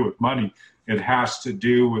nothing to do with money. It has to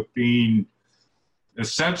do with being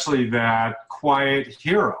essentially that quiet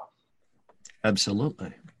hero.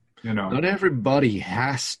 Absolutely. Not everybody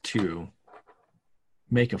has to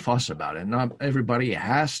make a fuss about it. Not everybody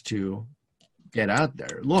has to get out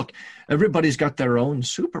there. Look, everybody's got their own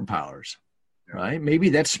superpowers, right? Maybe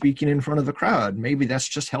that's speaking in front of the crowd. Maybe that's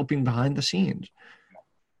just helping behind the scenes.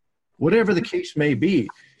 Whatever the case may be,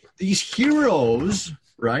 these heroes,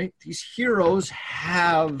 right? These heroes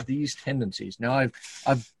have these tendencies. Now,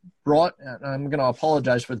 I've brought, I'm going to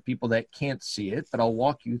apologize for the people that can't see it, but I'll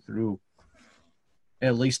walk you through,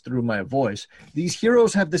 at least through my voice. These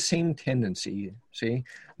heroes have the same tendency, see?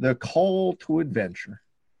 The call to adventure,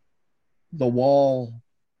 the wall,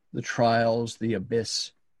 the trials, the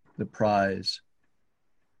abyss, the prize,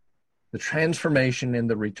 the transformation, and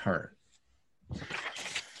the return.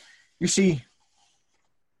 You see,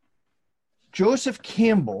 Joseph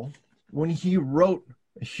Campbell, when he wrote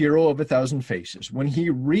A Hero of a Thousand Faces, when he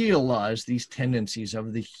realized these tendencies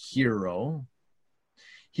of the hero,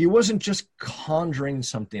 he wasn't just conjuring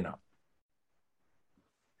something up.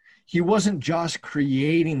 He wasn't just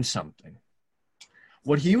creating something.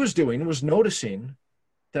 What he was doing was noticing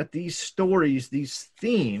that these stories, these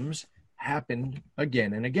themes, happened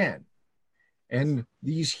again and again. And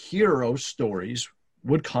these hero stories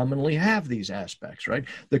would commonly have these aspects, right?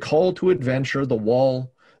 The call to adventure, the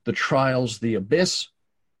wall, the trials, the abyss,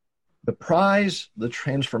 the prize, the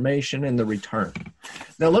transformation, and the return.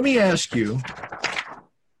 Now, let me ask you,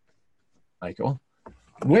 Michael,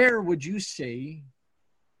 where would you say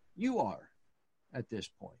you are at this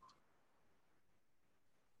point?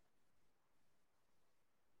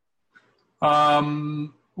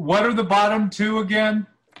 What are the bottom two again?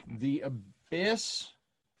 The abyss,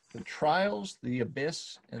 the trials, the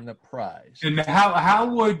abyss, and the prize. And how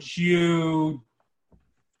would you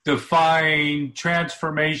define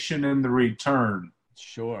transformation and the return?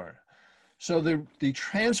 Sure. So the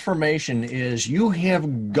transformation is you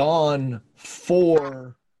have gone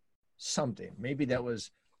for something. Maybe that was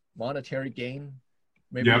monetary gain.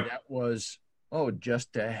 Maybe that was,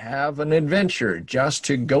 just to have an adventure, just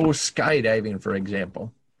to go skydiving, for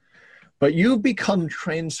example. But you become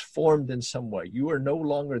transformed in some way. You are no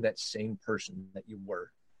longer that same person that you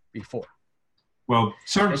were before. Well,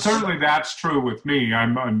 certainly that's true with me.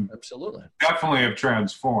 I'm absolutely definitely have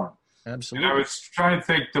transformed. Absolutely. And I was trying to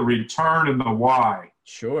think the return and the why.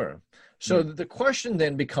 Sure. So the question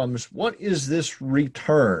then becomes, what is this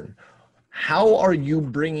return? How are you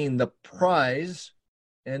bringing the prize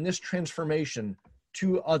and this transformation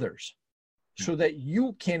to others so that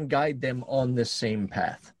you can guide them on this same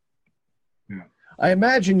path? Yeah. I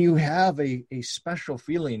imagine you have a special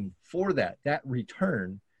feeling for that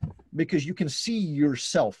return, because you can see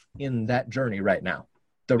yourself in that journey right now.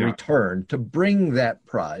 The return, to bring that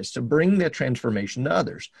prize, to bring that transformation to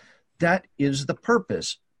others. That is the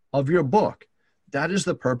purpose of your book. That is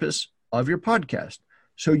the purpose of your podcast.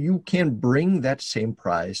 So you can bring that same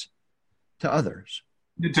prize to others.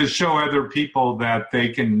 To show other people that they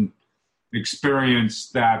can experience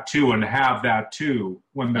that too and have that too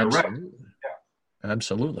when they're ready. Yeah.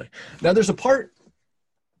 Absolutely. Now there's a part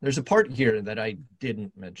here that I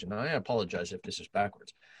didn't mention. I apologize if this is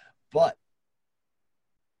backwards, but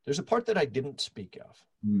there's a part that I didn't speak of.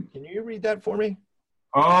 Can you read that for me?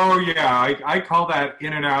 Oh, yeah. I call that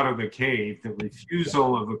in and out of the cave, the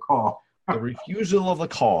refusal of the call. The refusal of the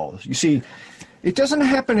call. You see, it doesn't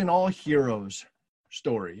happen in all heroes'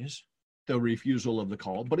 stories. the refusal of the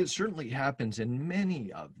call, but it certainly happens in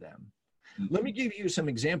many of them. Let me give you some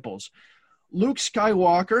examples. Luke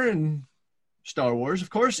Skywalker in Star Wars, of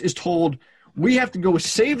course, is told, we have to go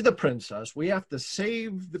save the princess. We have to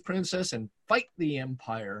save the princess and fight the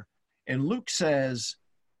Empire. And Luke says,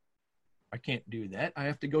 I can't do that. I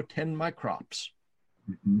have to go tend my crops.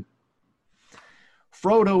 Mm-hmm.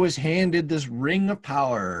 Frodo is handed this ring of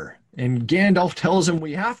power, and Gandalf tells him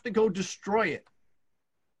we have to go destroy it.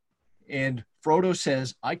 And Frodo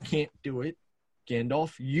says, I can't do it.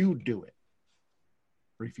 Gandalf, you do it.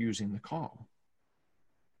 Refusing the call.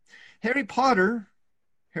 Harry Potter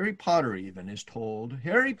even is told,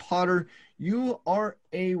 Harry Potter, you are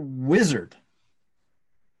a wizard.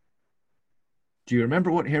 Do you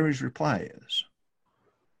remember what Harry's reply is?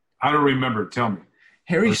 I don't remember. Tell me.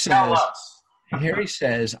 Harry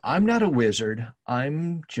says, I'm not a wizard.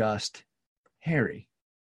 I'm just Harry.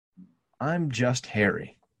 I'm just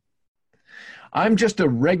Harry. I'm just a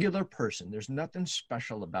regular person. There's nothing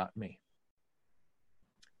special about me.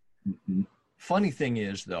 Mm-hmm. Funny thing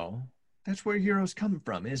is, though, that's where heroes come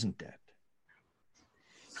from, isn't it?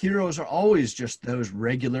 Heroes are always just those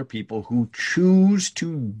regular people who choose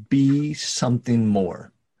to be something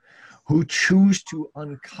more, who choose to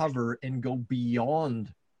uncover and go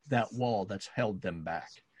beyond that wall that's held them back.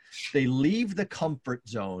 They leave the comfort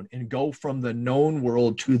zone and go from the known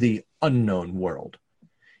world to the unknown world.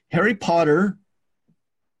 Harry Potter,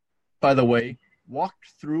 by the way,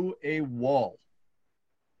 walked through a wall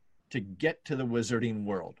to get to the wizarding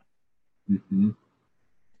world. Mm-hmm.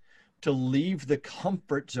 To leave the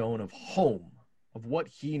comfort zone of home, of what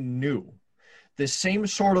he knew. The same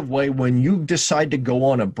sort of way when you decide to go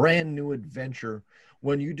on a brand new adventure,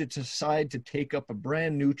 when you decide to take up a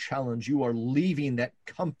brand new challenge, you are leaving that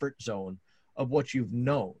comfort zone of what you've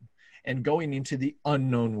known and going into the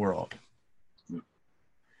unknown world.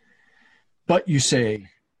 But you say,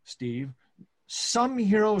 Steve, some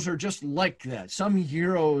heroes are just like that. Some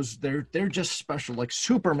heroes, they're just special, like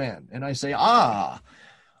Superman. And I say, I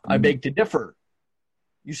beg to differ.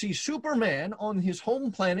 You see, Superman on his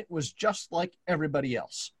home planet was just like everybody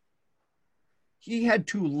else. He had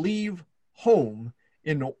to leave home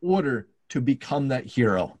in order to become that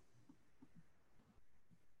hero.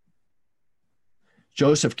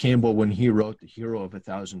 Joseph Campbell, when he wrote The Hero of a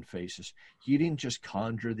Thousand Faces, he didn't just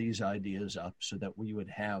conjure these ideas up so that we would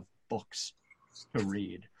have books to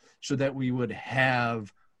read, so that we would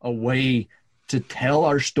have a way to tell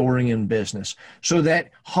our story in business, so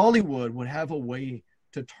that Hollywood would have a way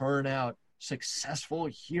to turn out successful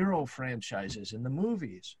hero franchises in the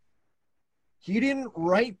movies. He didn't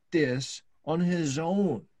write this on his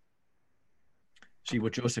own. See,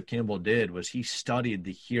 what Joseph Campbell did was he studied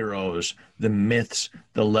the heroes, the myths,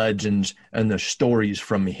 the legends, and the stories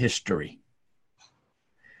from history.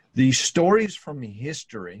 These stories from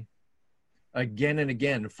history, again and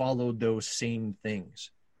again, followed those same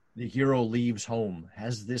things. The hero leaves home,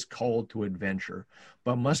 has this call to adventure,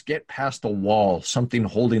 but must get past a wall, something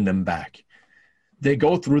holding them back. They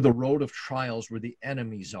go through the road of trials where the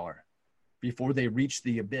enemies are before they reach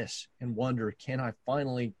the abyss and wonder, can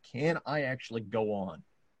I actually go on?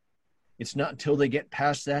 It's not until they get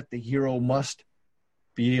past that the hero must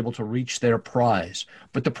be able to reach their prize.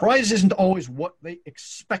 But the prize isn't always what they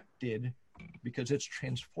expected because it's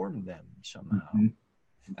transformed them somehow. Mm-hmm.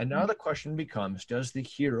 And now the question becomes, does the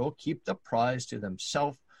hero keep the prize to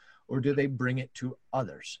themselves or do they bring it to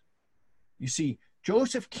others? You see,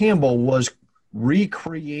 Joseph Campbell was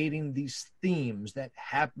recreating these themes that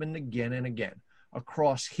happened again and again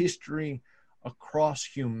across history, across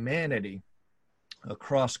humanity,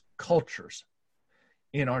 across cultures,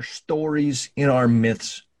 in our stories, in our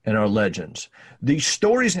myths, and our legends. These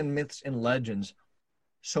stories and myths and legends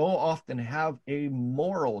so often have a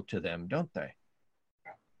moral to them, don't they?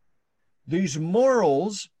 These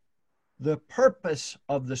morals, the purpose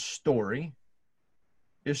of the story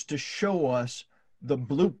is to show us the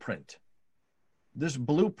blueprint, this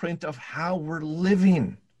blueprint of how we're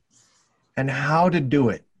living and how to do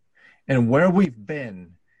it and where we've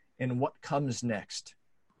been and what comes next.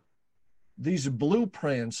 These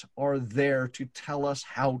blueprints are there to tell us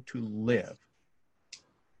how to live.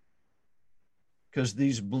 Because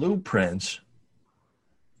these blueprints,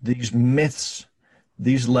 these myths,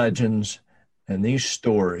 these legends, and these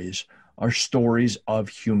stories are stories of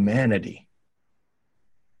humanity.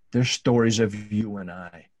 They're stories of you and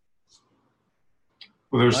I.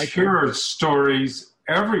 Well, there's hero stories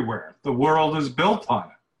everywhere. The world is built on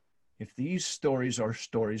it. If these stories are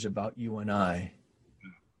stories about you and I,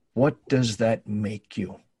 what does that make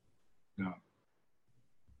you? No.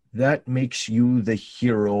 That makes you the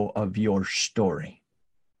hero of your story.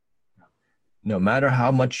 No matter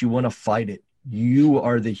how much you want to fight it, you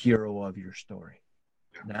are the hero of your story.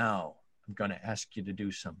 Now, I'm going to ask you to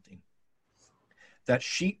do something. That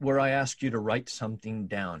sheet where I ask you to write something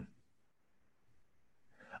down.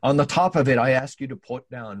 On the top of it, I ask you to put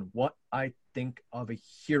down what I think of a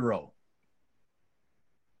hero.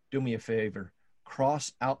 Do me a favor.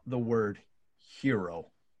 Cross out the word hero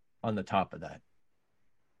on the top of that.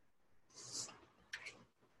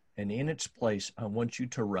 And in its place, I want you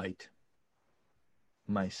to write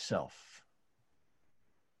myself.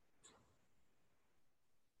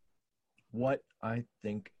 What I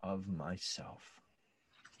think of myself.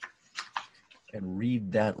 And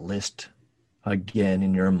read that list again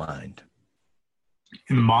in your mind.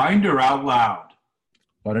 In mind or out loud?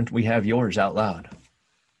 Why don't we have yours out loud?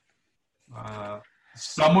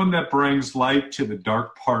 Someone that brings light to the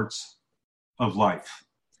dark parts of life.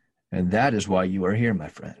 And that is why you are here, my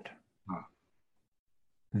friend. Huh.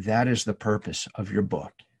 That is the purpose of your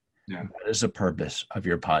book. Yeah. That is the purpose of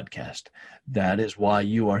your podcast. That is why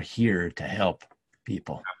you are here to help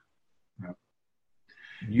people. Yeah.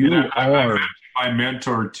 You are my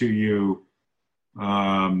mentor to you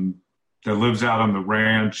that lives out on the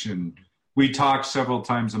ranch, and we talk several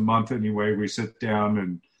times a month anyway. We sit down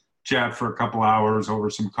and chat for a couple hours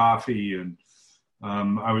over some coffee, and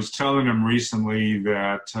I was telling him recently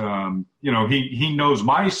that he knows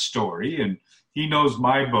my story and he knows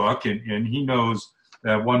my book, and he knows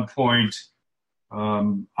that at one point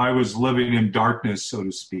I was living in darkness, so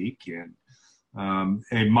to speak, and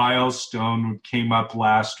a milestone came up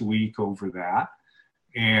last week over that,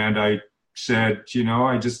 and I said,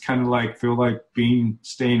 I just kind of feel like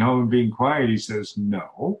staying home and being quiet. He says,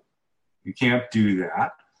 no, you can't do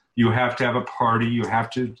that. You have to have a party. You have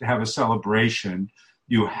to have a celebration.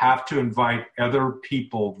 You have to invite other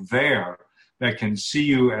people there that can see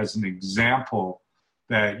you as an example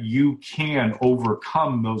that you can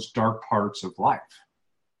overcome those dark parts of life.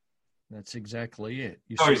 That's exactly it.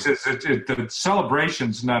 He says the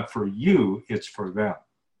celebration's not for you, it's for them.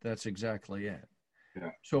 That's exactly it.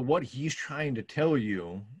 Yeah. So what he's trying to tell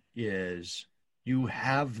you is you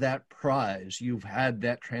have that prize. You've had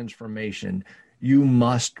that transformation. You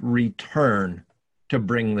must return to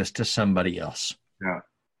bring this to somebody else. Yeah,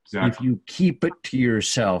 exactly. If you keep it to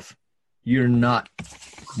yourself, you are not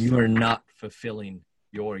fulfilling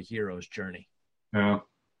your hero's journey. Yeah.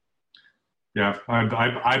 Yeah,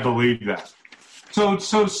 I believe that. So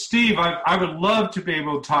Steve, I would love to be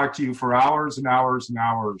able to talk to you for hours and hours and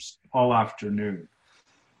hours all afternoon.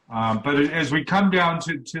 But as we come down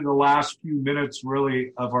to the last few minutes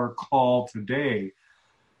really of our call today,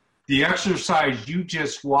 the exercise you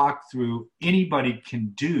just walked through, anybody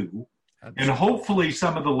can do. Absolutely. And hopefully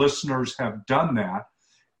some of the listeners have done that.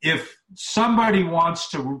 If somebody wants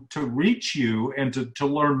to reach you and to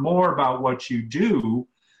learn more about what you do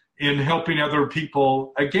in helping other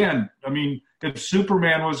people, again, I mean, if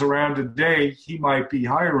Superman was around today, he might be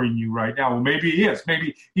hiring you right now. Well, maybe he is.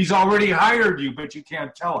 Maybe he's already hired you, but you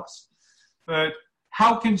can't tell us. But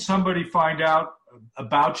how can somebody find out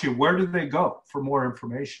about you? Where do they go for more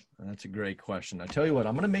information? That's a great question. I tell you what,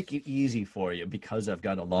 I'm going to make it easy for you because I've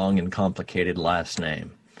got a long and complicated last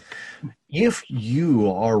name. If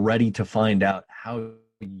you are ready to find out how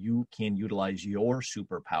you can utilize your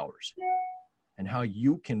superpowers and how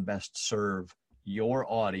you can best serve your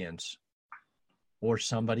audience or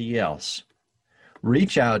somebody else,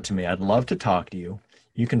 reach out to me. I'd love to talk to you.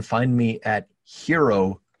 You can find me at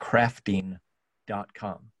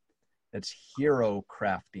herocrafting.com. That's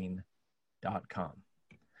herocrafting.com.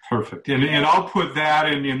 Perfect. And I'll put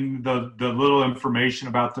that in the little information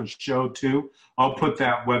about the show too. I'll put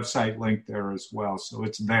that website link there as well. So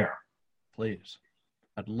it's there. Please.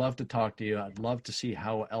 I'd love to talk to you. I'd love to see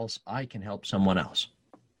how else I can help someone else.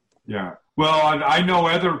 Yeah. Well, I know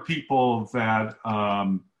other people that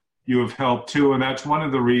you have helped too. And that's one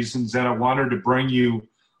of the reasons that I wanted to bring you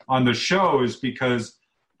on the show, is because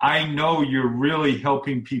I know you're really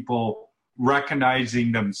helping people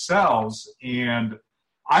recognizing themselves. And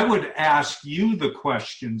I would ask you the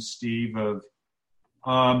question, Steve, of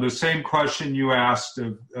the same question you asked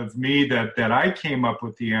of me that I came up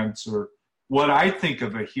with the answer, what I think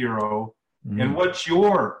of a hero, and what's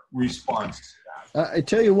your response to that? I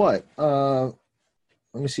tell you what,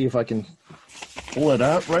 let me see if I can pull it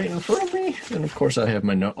out right in front of me. And of course I have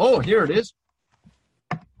my note. Oh, here it is.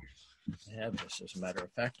 I have this, as a matter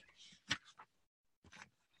of fact.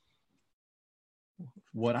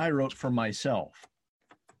 What I wrote for myself: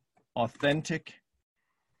 authentic,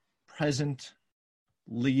 present,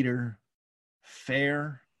 leader,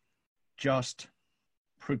 fair, just,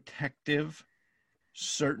 protective,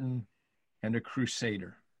 certain, and a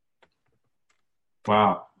crusader.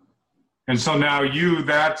 Wow. And so now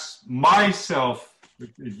that's myself,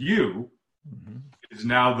 you, is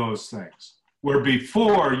now those things. Where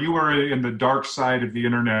before you were in the dark side of the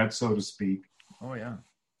internet, so to speak. Oh, yeah.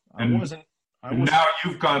 And now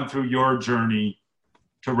you've gone through your journey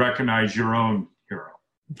to recognize your own hero.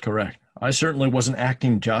 Correct. I certainly wasn't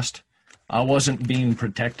acting just. I wasn't being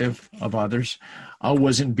protective of others. I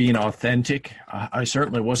wasn't being authentic. I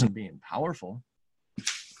certainly wasn't being powerful.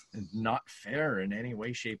 And not fair in any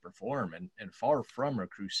way, shape, or form, and far from a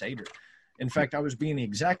crusader. In fact, I was being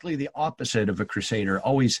exactly the opposite of a crusader,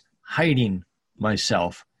 always hiding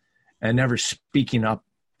myself and never speaking up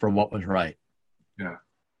for what was right. Yeah.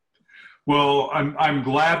 Well, I'm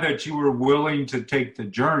glad that you were willing to take the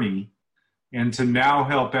journey and to now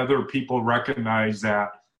help other people recognize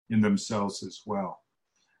that in themselves as well.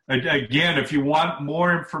 Again, if you want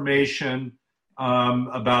more information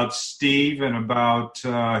about Steve and about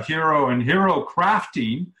Hero and Hero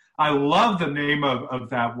Crafting, I love the name of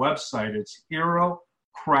that website. It's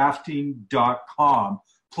herocrafting.com.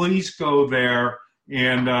 Please go there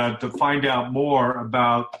and to find out more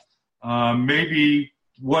about maybe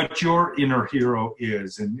what your inner hero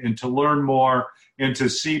is, and to learn more and to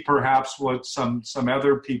see perhaps what some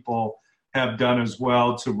other people have done as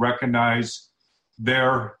well to recognize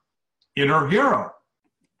their inner hero,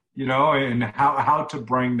 and how to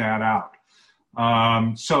bring that out.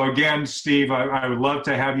 So again, Steve, I would love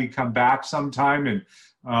to have you come back sometime, and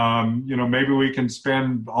maybe we can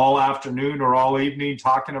spend all afternoon or all evening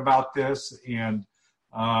talking about this and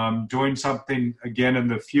doing something again in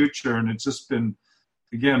the future. And it's just been,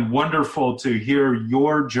 again, wonderful to hear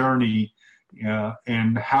your journey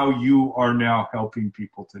and how you are now helping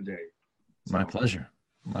people today. My pleasure.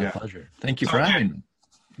 My pleasure. Thank you for having me.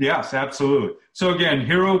 Yes, absolutely. So again,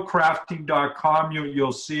 herocrafting.com,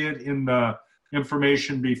 you'll see it in the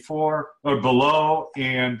information before or below.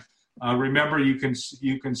 And remember, you can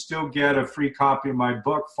still get a free copy of my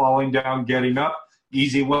book, Falling Down, Getting Up.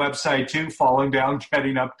 Easy website too,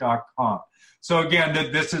 fallingdowngettingup.com. So again,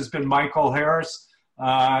 this has been Michael Harris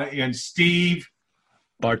and Steve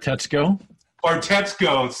Bartetsko.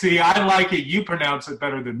 See, I like it. You pronounce it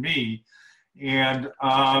better than me. And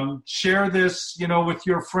share this, with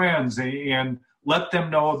your friends and let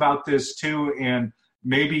them know about this too. And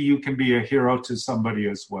maybe you can be a hero to somebody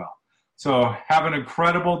as well. So have an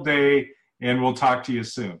incredible day, and we'll talk to you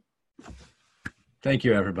soon. Thank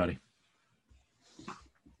you, everybody.